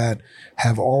terpenes that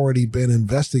have already been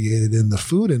investigated in the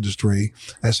food industry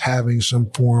as having some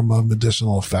form of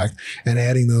medicinal effect and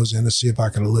adding those in to see if I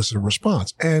could elicit a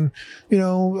response. And,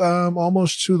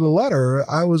 almost to the letter,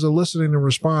 I was eliciting a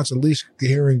response, at least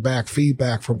hearing back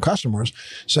feedback from customers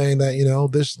saying that,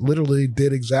 this literally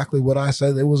did exactly what I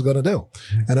said it was going to do.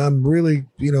 And I'm really,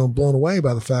 blown away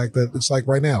by the fact that it's like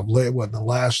right now, in the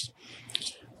last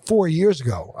 4 years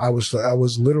ago, I was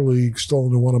literally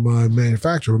stolen to one of my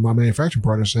manufacturing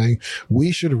partners saying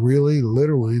we should really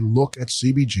literally look at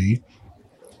CBG,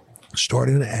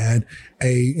 starting to add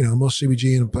most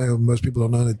CBG, and most people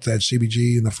don't know that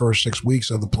CBG in the first 6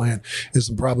 weeks of the plant is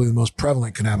probably the most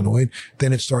prevalent cannabinoid.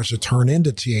 Then it starts to turn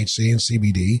into THC and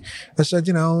CBD. I said,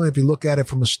 if you look at it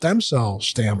from a stem cell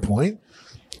standpoint,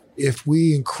 if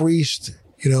we increased,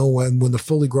 when the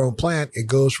fully grown plant, it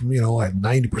goes from, like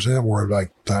 90% or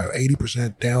like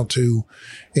 80% down to,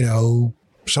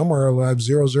 somewhere like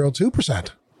 0.002%,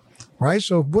 right?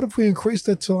 So what if we increased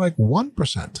it to like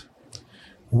 1%?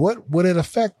 What would it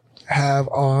have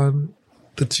on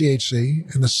the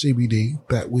THC and the CBD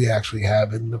that we actually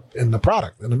have in the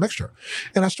product, in the mixture?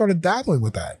 And I started dabbling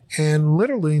with that and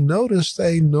literally noticed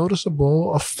a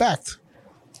noticeable effect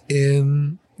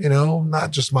in,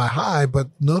 not just my high, but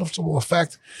noticeable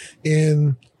effect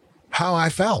in how I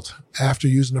felt after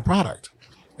using the product.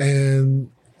 And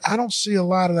I don't see a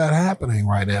lot of that happening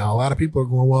right now. A lot of people are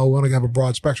going, well, I want to have a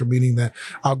broad spectrum, meaning that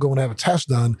I'll go and have a test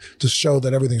done to show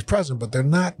that everything's present, but they're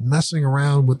not messing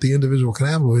around with the individual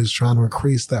cannabinoids trying to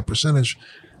increase that percentage.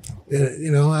 I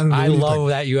don't know. I love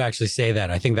that you actually say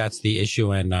that. I think that's the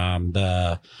issue in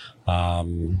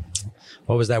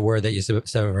what was that word that you said?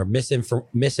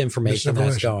 Misinformation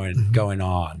that's going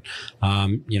on.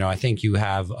 I think you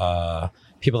have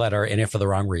people that are in it for the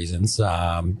wrong reasons.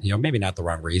 Maybe not the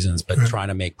wrong reasons, but trying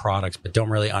to make products, but don't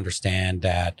really understand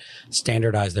that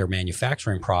standardize their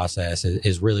manufacturing process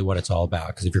is really what it's all about.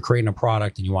 Because if you're creating a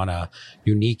product and you want a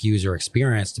unique user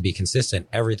experience to be consistent,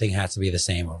 everything has to be the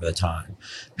same over the time.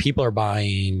 People are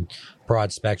buying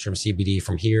broad spectrum CBD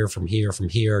from here,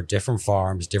 different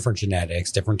farms, different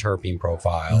genetics, different terpene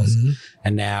profiles. Mm-hmm.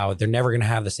 And now they're never going to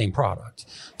have the same product,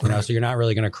 so you're not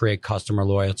really going to create customer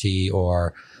loyalty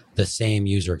or the same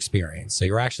user experience. So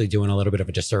you're actually doing a little bit of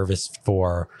a disservice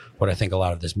for what I think a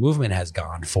lot of this movement has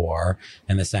gone for,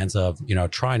 in the sense of,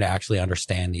 trying to actually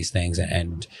understand these things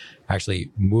and actually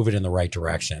move it in the right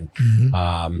direction.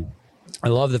 Mm-hmm. I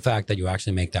love the fact that you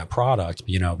actually make that product,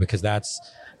 because that's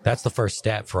the first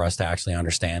step for us to actually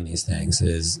understand these things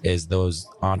is those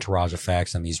entourage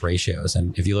effects and these ratios.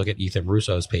 And if you look at Ethan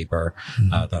Russo's paper,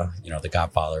 the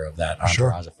godfather of that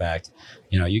entourage effect,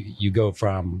 you go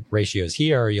from ratios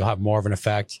here, you'll have more of an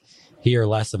effect here,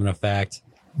 less of an effect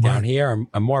down here,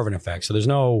 and more of an effect. So there's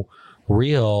no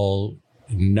real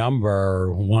number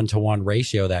 1-to-1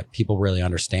 ratio that people really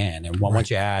understand. And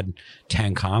once you add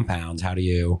 10 compounds, how do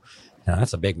you,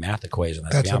 that's a big math equation.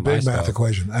 That's a big math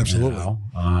equation. Absolutely.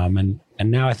 And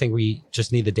now I think we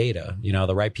just need the data,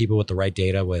 the right people with the right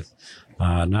data with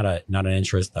not an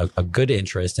interest, a good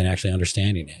interest in actually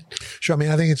understanding it. Sure. I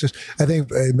mean, I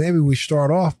think maybe we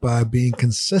start off by being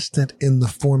consistent in the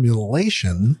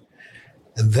formulation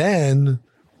and then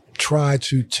try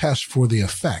to test for the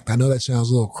effect. I know that sounds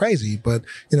a little crazy, but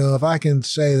if I can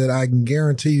say that I can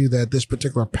guarantee you that this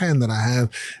particular pen that I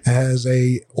have has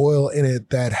a oil in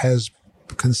it that has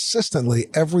consistently,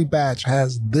 every batch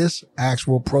has this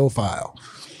actual profile,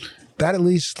 that at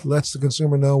least lets the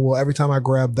consumer know, well, every time I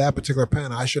grab that particular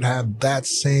pen, I should have that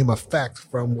same effect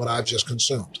from what I've just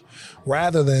consumed,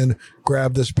 rather than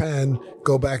grab this pen,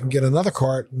 go back and get another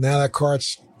cart. Now that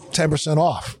cart's 10%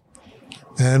 off.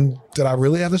 And did I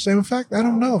really have the same effect? I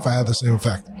don't know if I have the same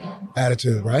effect.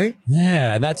 Attitude, right?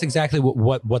 Yeah, and that's exactly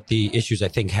what the issues I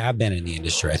think have been in the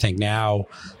industry. I think now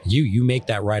you make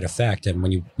that right effect. And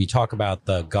when we talk about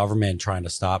the government trying to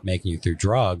stop making you through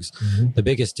drugs, the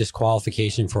biggest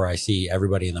disqualification for I see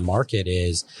everybody in the market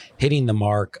is hitting the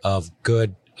mark of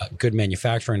good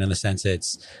manufacturing, in the sense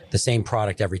it's the same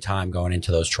product every time going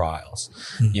into those trials.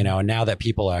 And now that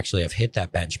people actually have hit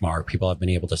that benchmark, people have been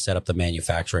able to set up the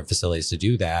manufacturing facilities to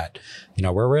do that.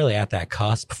 We're really at that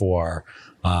cusp for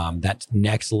that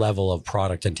next level of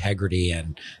product integrity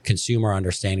and consumer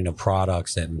understanding of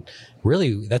products. And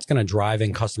really that's going to drive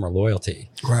in customer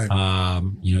loyalty. Right.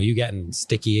 You getting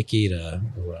Sticky Icky to,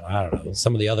 I don't know,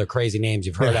 some of the other crazy names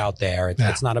you've heard out there.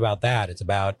 It's not about that. It's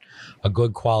about a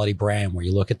good quality brand where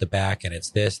you look at the back and it's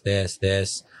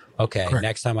this. Okay. Correct.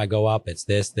 Next time I go up, it's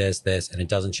this, and it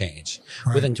doesn't change.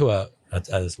 Right.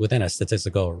 Within a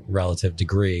statistical relative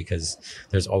degree, because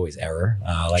there's always error,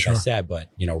 I said, but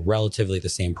relatively the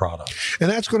same product.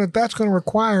 And that's going to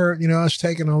require us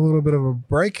taking a little bit of a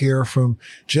break here from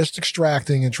just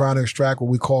extracting and trying to extract what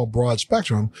we call broad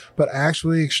spectrum, but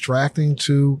actually extracting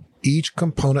to each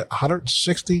component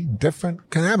 160 different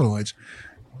cannabinoids.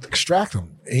 Extract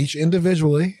them each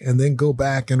individually and then go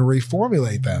back and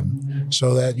reformulate them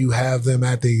so that you have them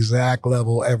at the exact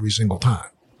level every single time.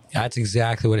 That's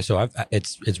exactly what it is. So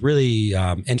it's really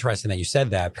interesting that you said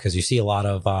that, because you see a lot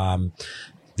of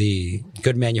the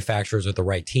good manufacturers with the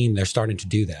right team, they're starting to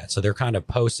do that. So they're kind of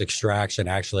post-extraction,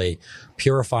 actually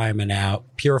purifying them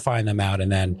out,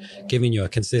 and then giving you a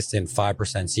consistent 5%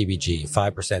 CBG,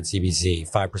 5% CBZ,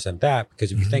 5% that.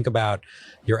 Because if you think about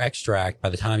your extract, by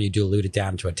the time you dilute it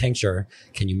down to a tincture,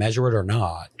 can you measure it or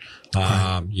not?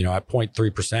 At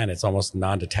 0.3%, it's almost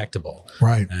non-detectable.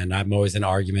 Right. And I'm always in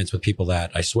arguments with people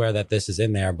that I swear that this is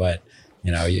in there, but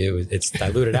it's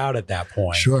diluted out at that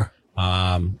point. Sure.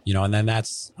 And then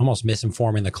that's almost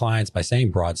misinforming the clients by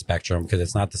saying broad spectrum, because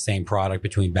it's not the same product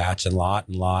between batch and lot,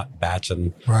 batch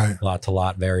and lot to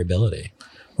lot variability.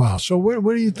 Wow. So where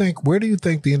do you think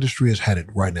the industry is headed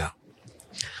right now?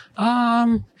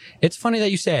 It's funny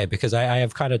that you say it, because I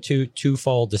have kind of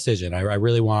twofold decision. I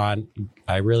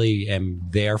really am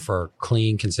there for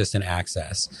clean, consistent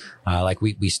access. Like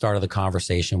we started the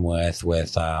conversation with,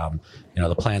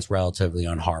 the plant's relatively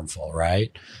unharmful,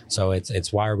 right? So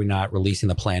it's why are we not releasing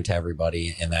the plant to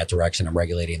everybody in that direction and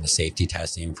regulating the safety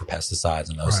testing for pesticides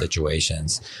in those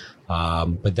situations?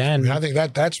 But then I think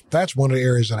that's one of the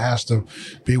areas that has to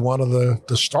be one of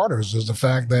the starters, is the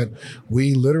fact that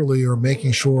we literally are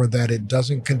making sure that it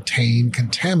doesn't contain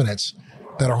contaminants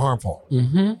that are harmful.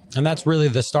 Mm-hmm. And that's really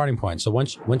the starting point. So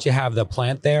once you have the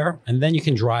plant there, and then you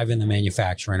can drive in the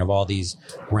manufacturing of all these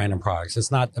random products.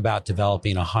 It's not about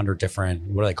developing 100 different,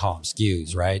 what do they call them,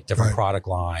 SKUs, right? Different product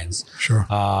lines. Sure.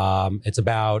 It's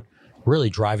about really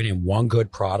driving in one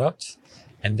good product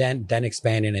and then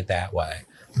expanding it that way.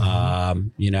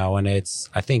 Mm-hmm. And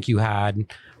I think you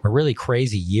had a really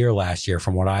crazy year last year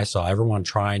from what I saw. Everyone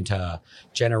trying to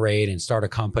generate and start a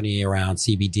company around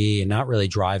CBD and not really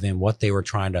drive in what they were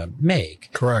trying to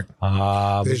make. Correct.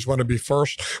 They just want to be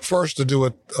first to do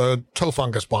a toe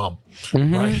fungus bomb.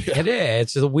 Mm-hmm. Right? Yeah. It is.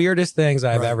 It's the weirdest things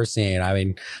I've ever seen. I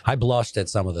mean, I blushed at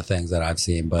some of the things that I've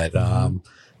seen, but,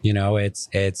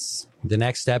 it's the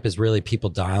next step is really people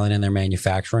dialing in their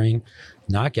manufacturing,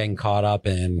 not getting caught up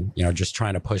in, just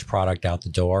trying to push product out the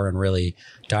door, and really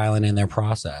dialing in their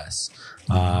process.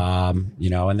 And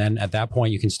then at that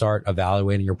point you can start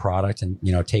evaluating your product and,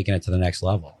 taking it to the next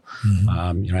level.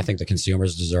 Mm-hmm. I think the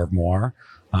consumers deserve more,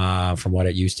 from what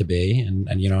it used to be. And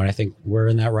I think we're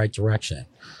in that right direction.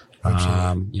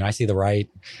 I see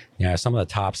some of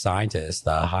the top scientists,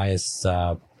 the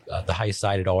highest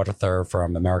cited author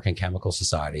from American Chemical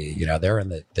Society, they're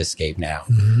in this scape now.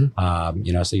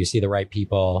 Mm-hmm. So you see the right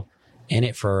people in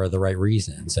it for the right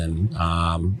reasons. And,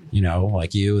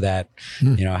 like you that,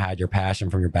 had your passion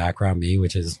from your background, me,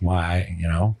 which is why,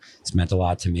 it's meant a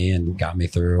lot to me and got me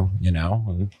through,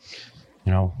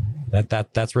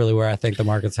 that's really where I think the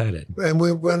market's headed. And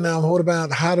what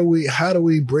about how do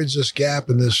we bridge this gap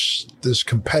in this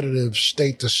competitive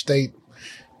state to state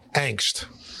angst?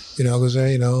 Because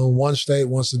one state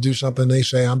wants to do something, they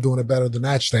say, I'm doing it better than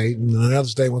that state. And another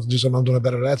state wants to do something, I'm doing it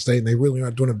better than that state. And they really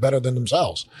aren't doing it better than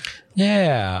themselves.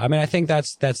 Yeah. I mean, I think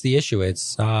that's the issue.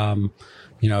 It's,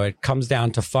 it comes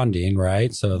down to funding,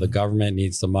 right? So the government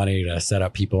needs the money to set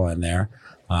up people in there.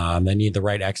 They need the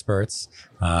right experts.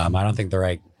 I don't think the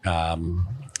right,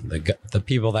 the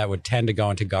people that would tend to go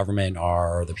into government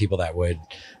are the people that would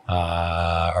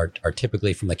are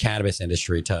typically from the cannabis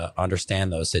industry to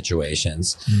understand those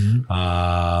situations. Mm-hmm.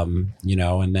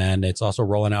 And then it's also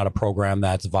rolling out a program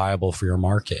that's viable for your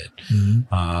market.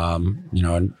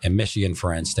 Mm-hmm. In Michigan,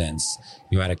 for instance,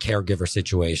 you had a caregiver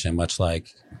situation, much like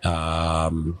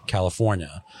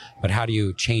California. But how do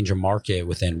you change a market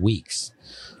within weeks?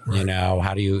 Right.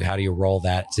 How do you roll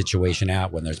that situation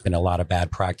out when there's been a lot of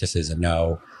bad practices and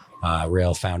no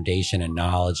real foundation and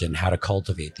knowledge and how to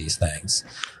cultivate these things?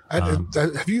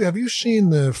 Have you seen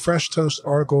the Fresh Toast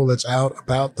article that's out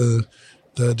about the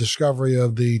discovery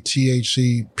of the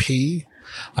THCP?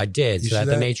 I did. So that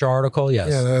the Nature article? Yes.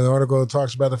 Yeah, the article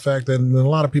talks about the fact that, and a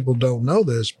lot of people don't know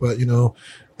this, but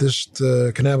this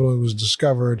cannabinoid was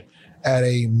discovered at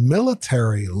a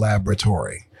military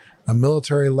laboratory. A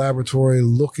military laboratory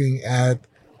looking at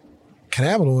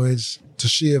cannabinoids to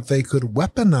see if they could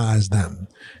weaponize them.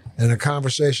 And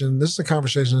this is a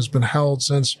conversation that's been held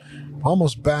since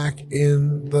almost back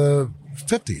in the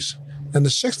 50s and the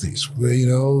 60s, where,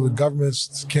 the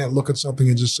governments can't look at something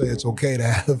and just say it's okay to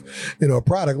have, a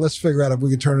product. Let's figure out if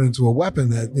we could turn it into a weapon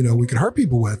that, we can hurt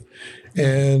people with.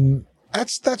 And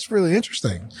that's really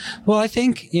interesting. Well, I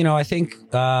think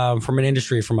from an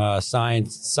industry, from a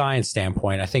science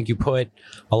standpoint, I think you put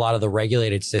a lot of the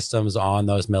regulated systems on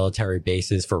those military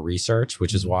bases for research,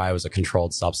 which is why it was a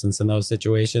controlled substance in those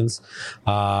situations.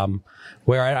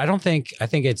 Where I think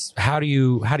it's how do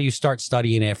you start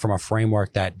studying it from a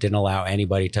framework that didn't allow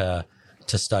anybody to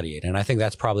study it. And I think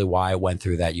that's probably why it went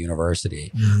through that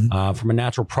university. Mm-hmm. From a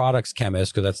natural products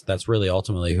chemist, because that's really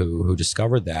ultimately who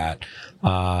discovered that.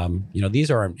 These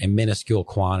are in minuscule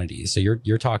quantities. So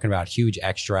you're talking about huge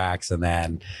extracts, and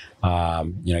then,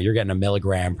 you're getting a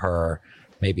milligram per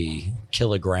maybe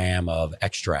kilogram of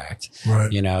extract.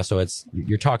 Right. You know, so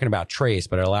you're talking about trace,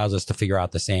 but it allows us to figure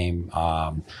out the same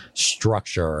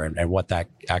structure and what that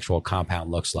actual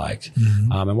compound looks like.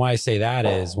 And why I say that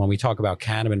is when we talk about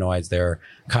cannabinoids, they're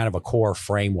kind of a core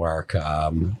framework,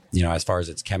 you know, as far as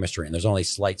its chemistry, and there's only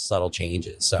slight subtle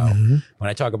changes. So when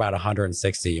I talk about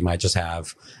 160, you might just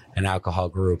have an alcohol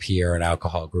group here, an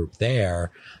alcohol group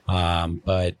there.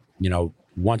 But, you know,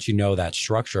 once you know that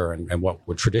structure and what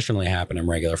would traditionally happen in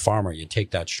regular pharma, you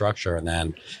take that structure and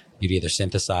then you'd either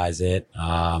synthesize it,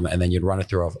 and then you'd run it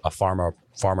through a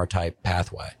pharma type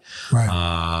pathway.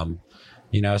 Right.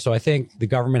 You know, so I think the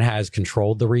government has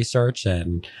controlled the research,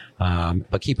 and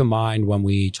but keep in mind when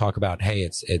we talk about, hey,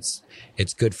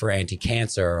 it's good for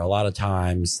anti-cancer, a lot of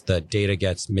times the data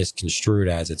gets misconstrued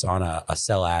as it's on a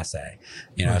cell assay.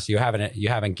 You know, so you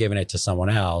haven't given it to someone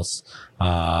else,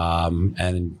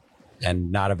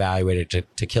 and not evaluated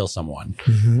to kill someone.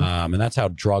 And that's how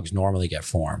drugs normally get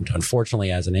formed.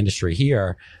 Unfortunately, as an industry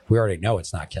here, we already know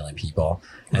it's not killing people.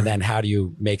 And then how do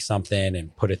you make something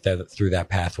and put it through that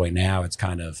pathway now? It's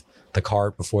kind of the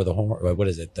cart before the horse. What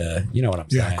is it? You know what I'm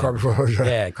saying? Yeah, cart before the horse. Right.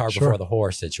 Yeah, cart before the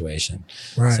horse situation.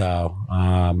 Right. So,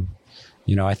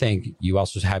 you know, I think you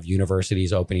also have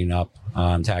universities opening up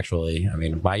to actually, I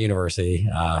mean, my university,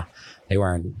 they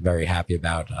weren't very happy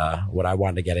about what I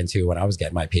wanted to get into when I was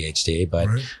getting my PhD, but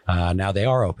now they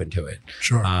are open to it.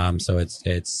 Sure. So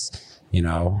it's you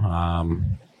know,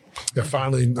 Yeah,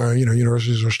 finally, you know,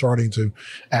 universities are starting to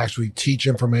actually teach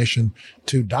information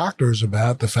to doctors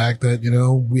about the fact that, you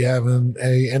know, we have a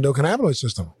endocannabinoid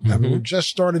system. I mean, we just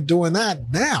started doing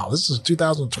that now. This is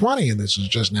 2020, and this is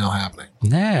just now happening.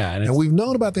 Yeah. And we've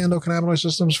known about the endocannabinoid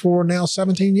systems for now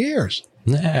 17 years.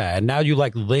 Yeah, and now you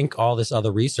like link all this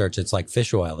other research. It's like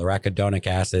fish oil, the arachidonic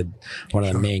acid, one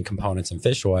of the main components in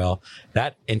fish oil,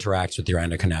 that interacts with your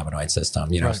endocannabinoid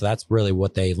system. You know, so that's really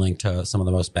what they link to some of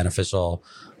the most beneficial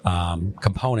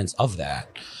components of that.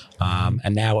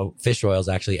 And now fish oil is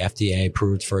actually FDA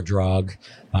approved for a drug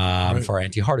for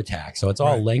anti-heart attack. So it's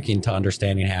all linking to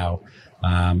understanding how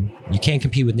you can't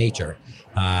compete with nature.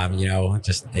 You know,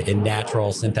 just in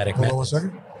natural synthetic methods. Hold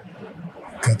on 1 second.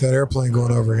 Got that airplane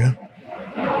going over again.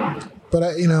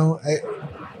 But, you know,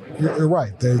 you're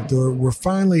right. We're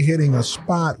finally hitting a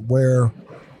spot where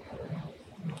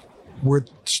we're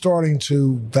starting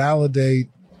to validate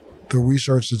the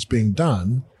research that's being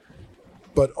done,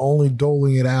 but only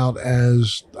doling it out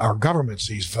as our government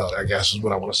sees fit, I guess is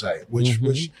what I want to say, which,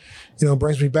 you know,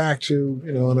 brings me back to,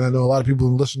 you know, and I know a lot of people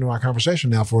who listen to our conversation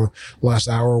now for the last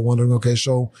hour are wondering, okay,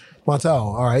 so Montel,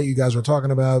 all right, you guys are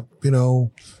talking about, you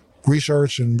know,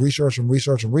 research,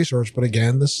 but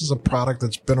again, this is a product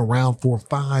that's been around for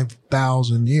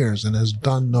 5,000 years and has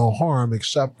done no harm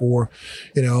except for,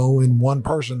 you know, in one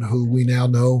person who we now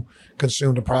know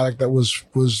consumed a product that was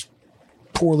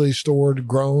poorly stored,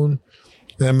 grown,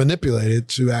 and manipulated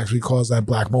to actually cause that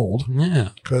black mold. Yeah.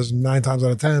 Because 9 times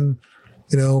out of 10,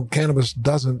 you know, cannabis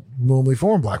doesn't normally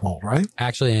form black mold, right?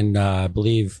 Actually, and I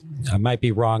believe I might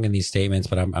be wrong in these statements,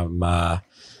 but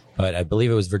but I believe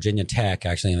it was Virginia Tech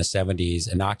actually in the 70s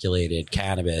inoculated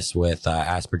cannabis with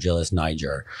Aspergillus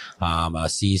niger, a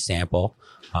seed sample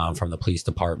from the police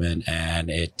department,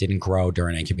 and it didn't grow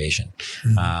during incubation.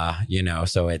 You know,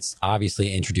 so it's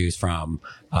obviously introduced from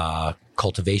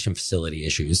cultivation facility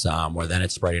issues, where then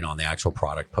it's spreading on the actual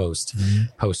product post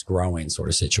growing sort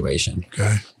of situation.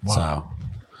 Okay. Wow.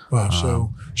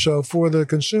 So for the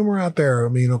consumer out there, I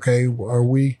mean, okay, can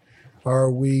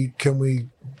we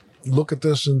look at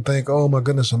this and think, oh my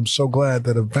goodness, I'm so glad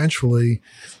that eventually,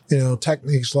 you know,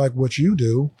 techniques like what you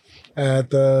do at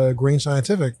Green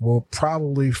Scientific will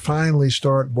probably finally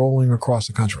start rolling across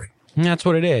the country. And that's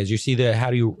what it is. You see how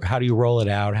do you roll it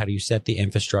out? How do you set the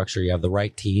infrastructure? You have the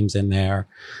right teams in there.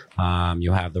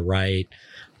 You have the right,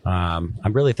 I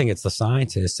really think it's the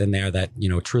scientists in there that, you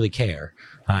know, truly care.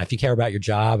 If you care about your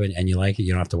job and you like it,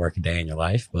 you don't have to work a day in your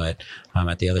life. But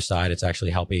at the other side, it's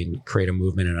actually helping create a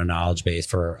movement and a knowledge base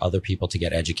for other people to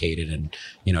get educated and,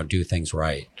 you know, do things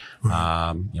right. You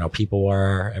know,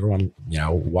 everyone, you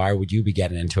know, why would you be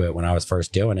getting into it when I was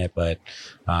first doing it? But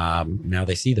now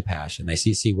they see the passion. They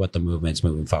see what the movement's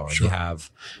moving forward. You have,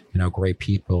 you know, great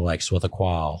people like Switha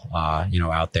Qual, you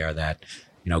know, out there that,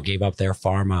 you know, gave up their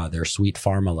sweet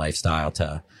pharma lifestyle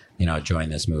to, you know, join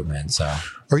this movement. So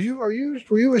were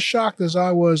you as shocked as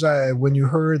I was when you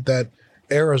heard that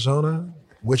Arizona,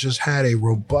 which has had a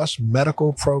robust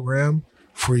medical program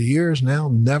for years now,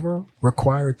 never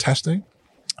required testing?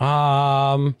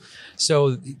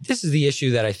 So this is the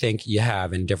issue that I think you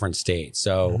have in different states.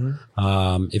 So,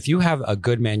 if you have a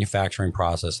good manufacturing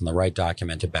process and the right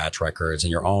documented batch records and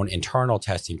your own internal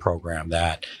testing program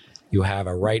that you have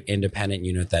a right independent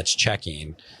unit that's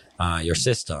checking your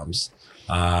systems,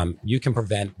 you can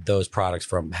prevent those products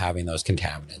from having those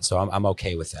contaminants. So I'm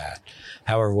okay with that.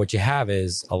 However, what you have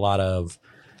is a lot of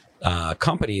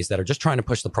companies that are just trying to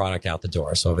push the product out the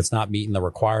door. So if it's not meeting the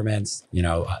requirements,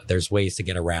 there's ways to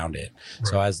get around it. Right.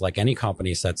 So as like any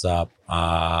company sets up,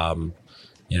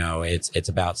 it's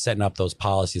about setting up those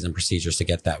policies and procedures to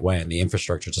get that way. And the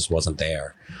infrastructure just wasn't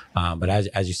there. But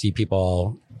as you see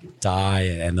people die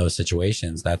in those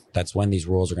situations, that's when these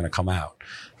rules are going to come out.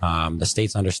 The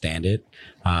states understand it.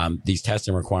 These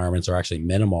testing requirements are actually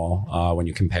minimal when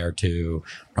you compare to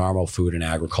normal food and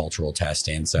agricultural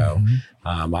testing. So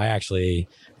I actually,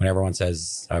 when everyone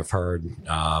says, I've heard,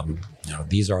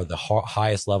 these are the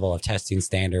highest level of testing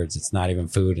standards. It's not even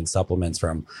food and supplements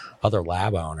from other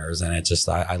lab owners. And it just,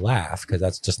 I laugh because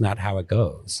that's just not how it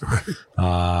goes.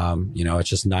 It's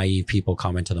just naive people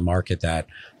coming to the market that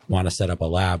want to set up a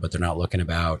lab, but they're not looking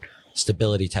about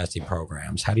stability testing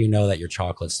programs. How do you know that your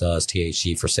chocolate still has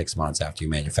THC for 6 months after you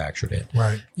manufactured it?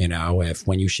 Right. If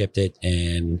when you shipped it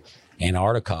in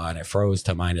Antarctica and it froze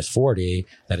to -40,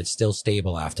 that it's still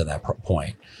stable after that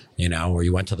point, or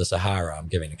you went to the Sahara. I'm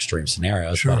giving extreme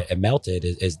scenarios, but it melted.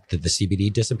 Did the CBD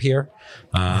disappear?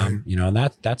 Right.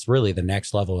 And that's really the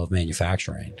next level of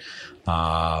manufacturing.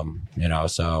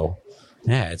 So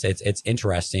yeah, it's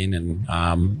interesting. And,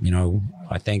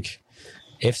 I think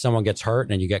if someone gets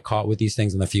hurt and you get caught with these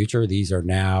things in the future, these are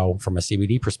now, from a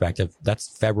CBD perspective, that's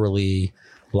federally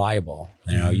liable.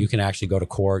 You can actually go to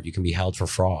court. You can be held for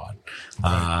fraud.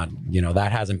 Right.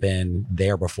 That hasn't been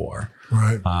there before.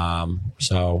 Right.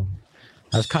 So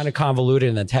that's kind of convoluted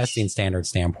in the testing standard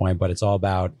standpoint, but it's all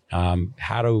about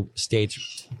how do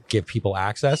states give people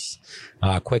access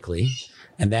quickly,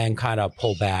 and then kind of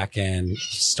pull back and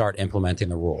start implementing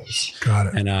the rules. Got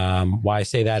it. And why I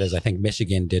say that is I think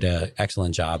Michigan did an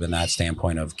excellent job in that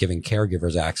standpoint of giving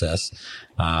caregivers access.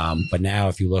 But now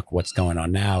if you look what's going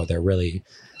on now, they're really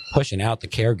pushing out the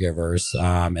caregivers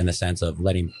in the sense of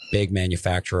letting big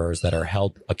manufacturers that are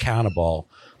held accountable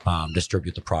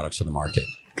distribute the products to the market.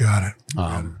 Got it.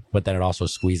 But then it also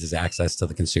squeezes access to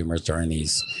the consumers during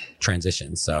these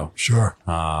transitions. So sure.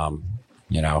 How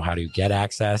do you get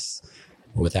access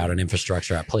without an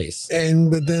infrastructure at place?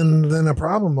 But then a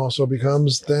problem also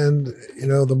becomes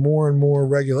the more and more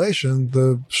regulation,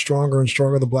 the stronger and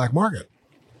stronger the black market.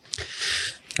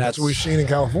 That's what we've seen in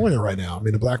California right now. I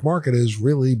mean, the black market is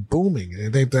really booming. I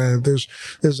think that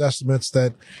there's estimates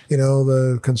that,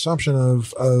 the consumption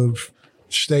of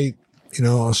state,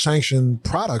 sanctioned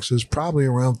products is probably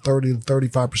around 30 to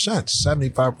 35%,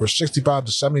 65 or 65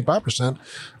 to 75%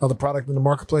 of the product in the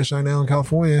marketplace right now in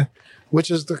California,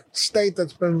 which is the state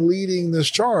that's been leading this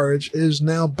charge, is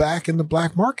now back in the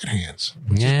black market hands,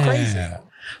 which is crazy.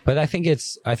 But I think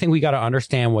we got to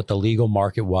understand what the legal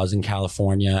market was in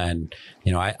California. And,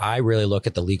 I really look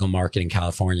at the legal market in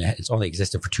California. It's only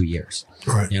existed for 2 years.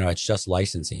 Right. It's just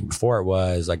licensing. Before it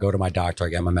was, I go to my doctor, I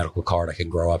get my medical card, I can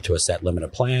grow up to a set limit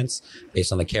of plants.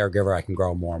 Based on the caregiver, I can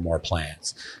grow more and more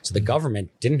plants. So the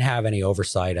government didn't have any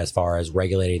oversight as far as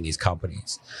regulating these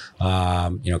companies.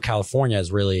 California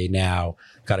has really now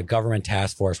got a government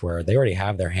task force where they already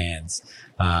have their hands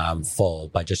full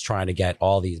by just trying to get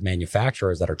all these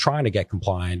manufacturers that are trying to get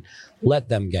compliant, let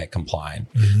them get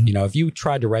compliant. Mm-hmm. If you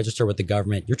tried to register with the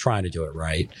government, you're trying to do it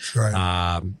right.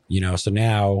 Right. So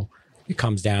now it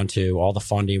comes down to all the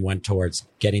funding went towards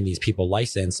getting these people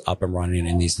licensed up and running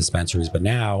in these dispensaries. But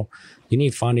now you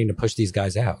need funding to push these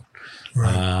guys out.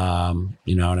 Right.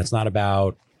 And it's not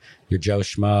about your Joe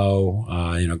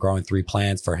Schmo, growing 3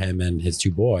 plants for him and his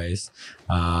 2 boys.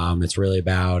 It's really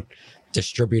about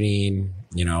distributing,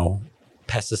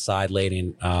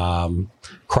 pesticide-laden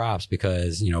crops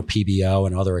because, PBO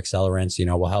and other accelerants,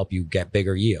 will help you get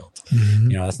bigger yield.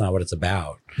 Mm-hmm. That's not what it's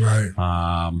about. Right.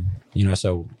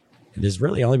 So there's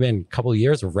really only been a couple of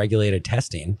years of regulated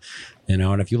testing,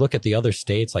 and if you look at the other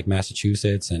states like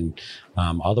Massachusetts and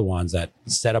other ones that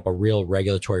set up a real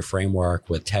regulatory framework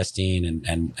with testing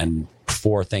and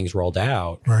before things rolled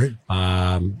out, right.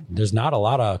 There's not a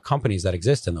lot of companies that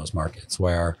exist in those markets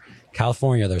where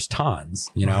California, there's tons,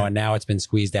 right. And now it's been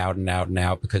squeezed out and out and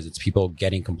out because it's people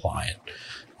getting compliant.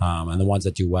 And the ones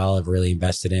that do well have really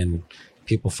invested in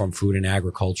people from food and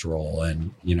agricultural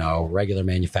and, regular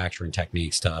manufacturing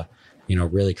techniques to,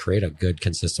 really create a good,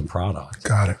 consistent product.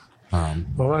 Got it.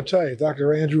 Well, I'll tell you,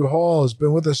 Dr. Andrew Hall has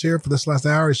been with us here for this last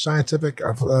hour. He's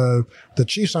the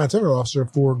chief scientific officer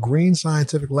for Green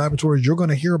Scientific Laboratories. You're going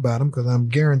to hear about him because I'm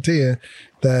guarantee you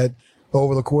that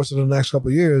over the course of the next couple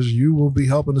of years, you will be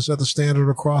helping to set the standard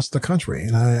across the country.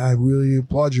 And I really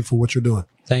applaud you for what you're doing.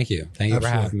 Thank you. Thank you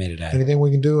Absolutely. for having me today. Anything we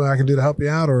can do, I can do to help you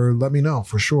out, or let me know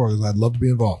for sure. I'd love to be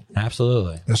involved.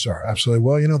 Absolutely. Yes, sir. Absolutely.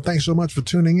 Well, thanks so much for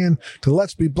tuning in to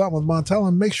Let's Be Blunt with Montel,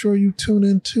 and make sure you tune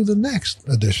in to the next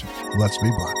edition of Let's Be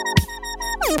Blunt.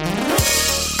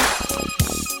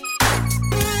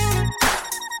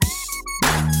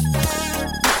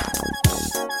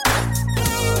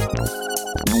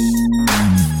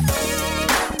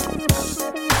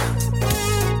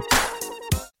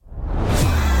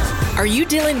 Are you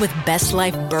dealing with best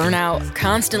life burnout,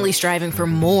 constantly striving for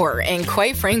more, and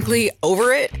quite frankly,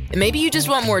 over it? Maybe you just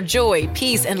want more joy,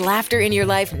 peace, and laughter in your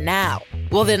life now.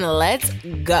 Well, then let's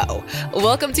go.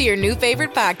 Welcome to your new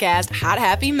favorite podcast, Hot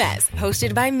Happy Mess,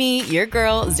 hosted by me, your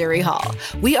girl, Zuri Hall.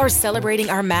 We are celebrating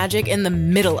our magic in the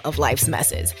middle of life's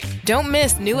messes. Don't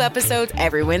miss new episodes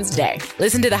every Wednesday.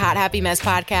 Listen to the Hot Happy Mess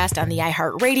podcast on the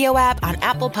iHeartRadio app, on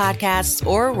Apple Podcasts,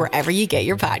 or wherever you get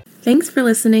your pod. Thanks for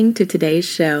listening to today's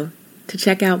show. To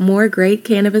check out more great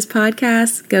cannabis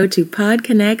podcasts, go to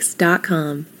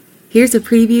podconnects.com. Here's a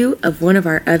preview of one of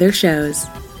our other shows.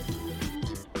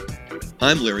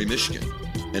 I'm Larry Michigan,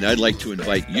 and I'd like to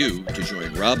invite you to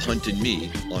join Rob Hunt and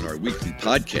me on our weekly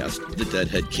podcast, The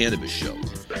Deadhead Cannabis Show.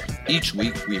 Each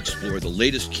week, we explore the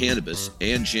latest cannabis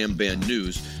and jam band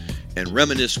news and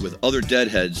reminisce with other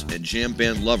Deadheads and jam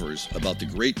band lovers about the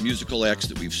great musical acts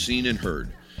that we've seen and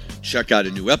heard. Check out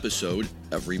a new episode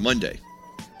every Monday.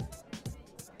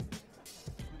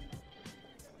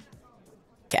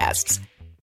 Podcasts.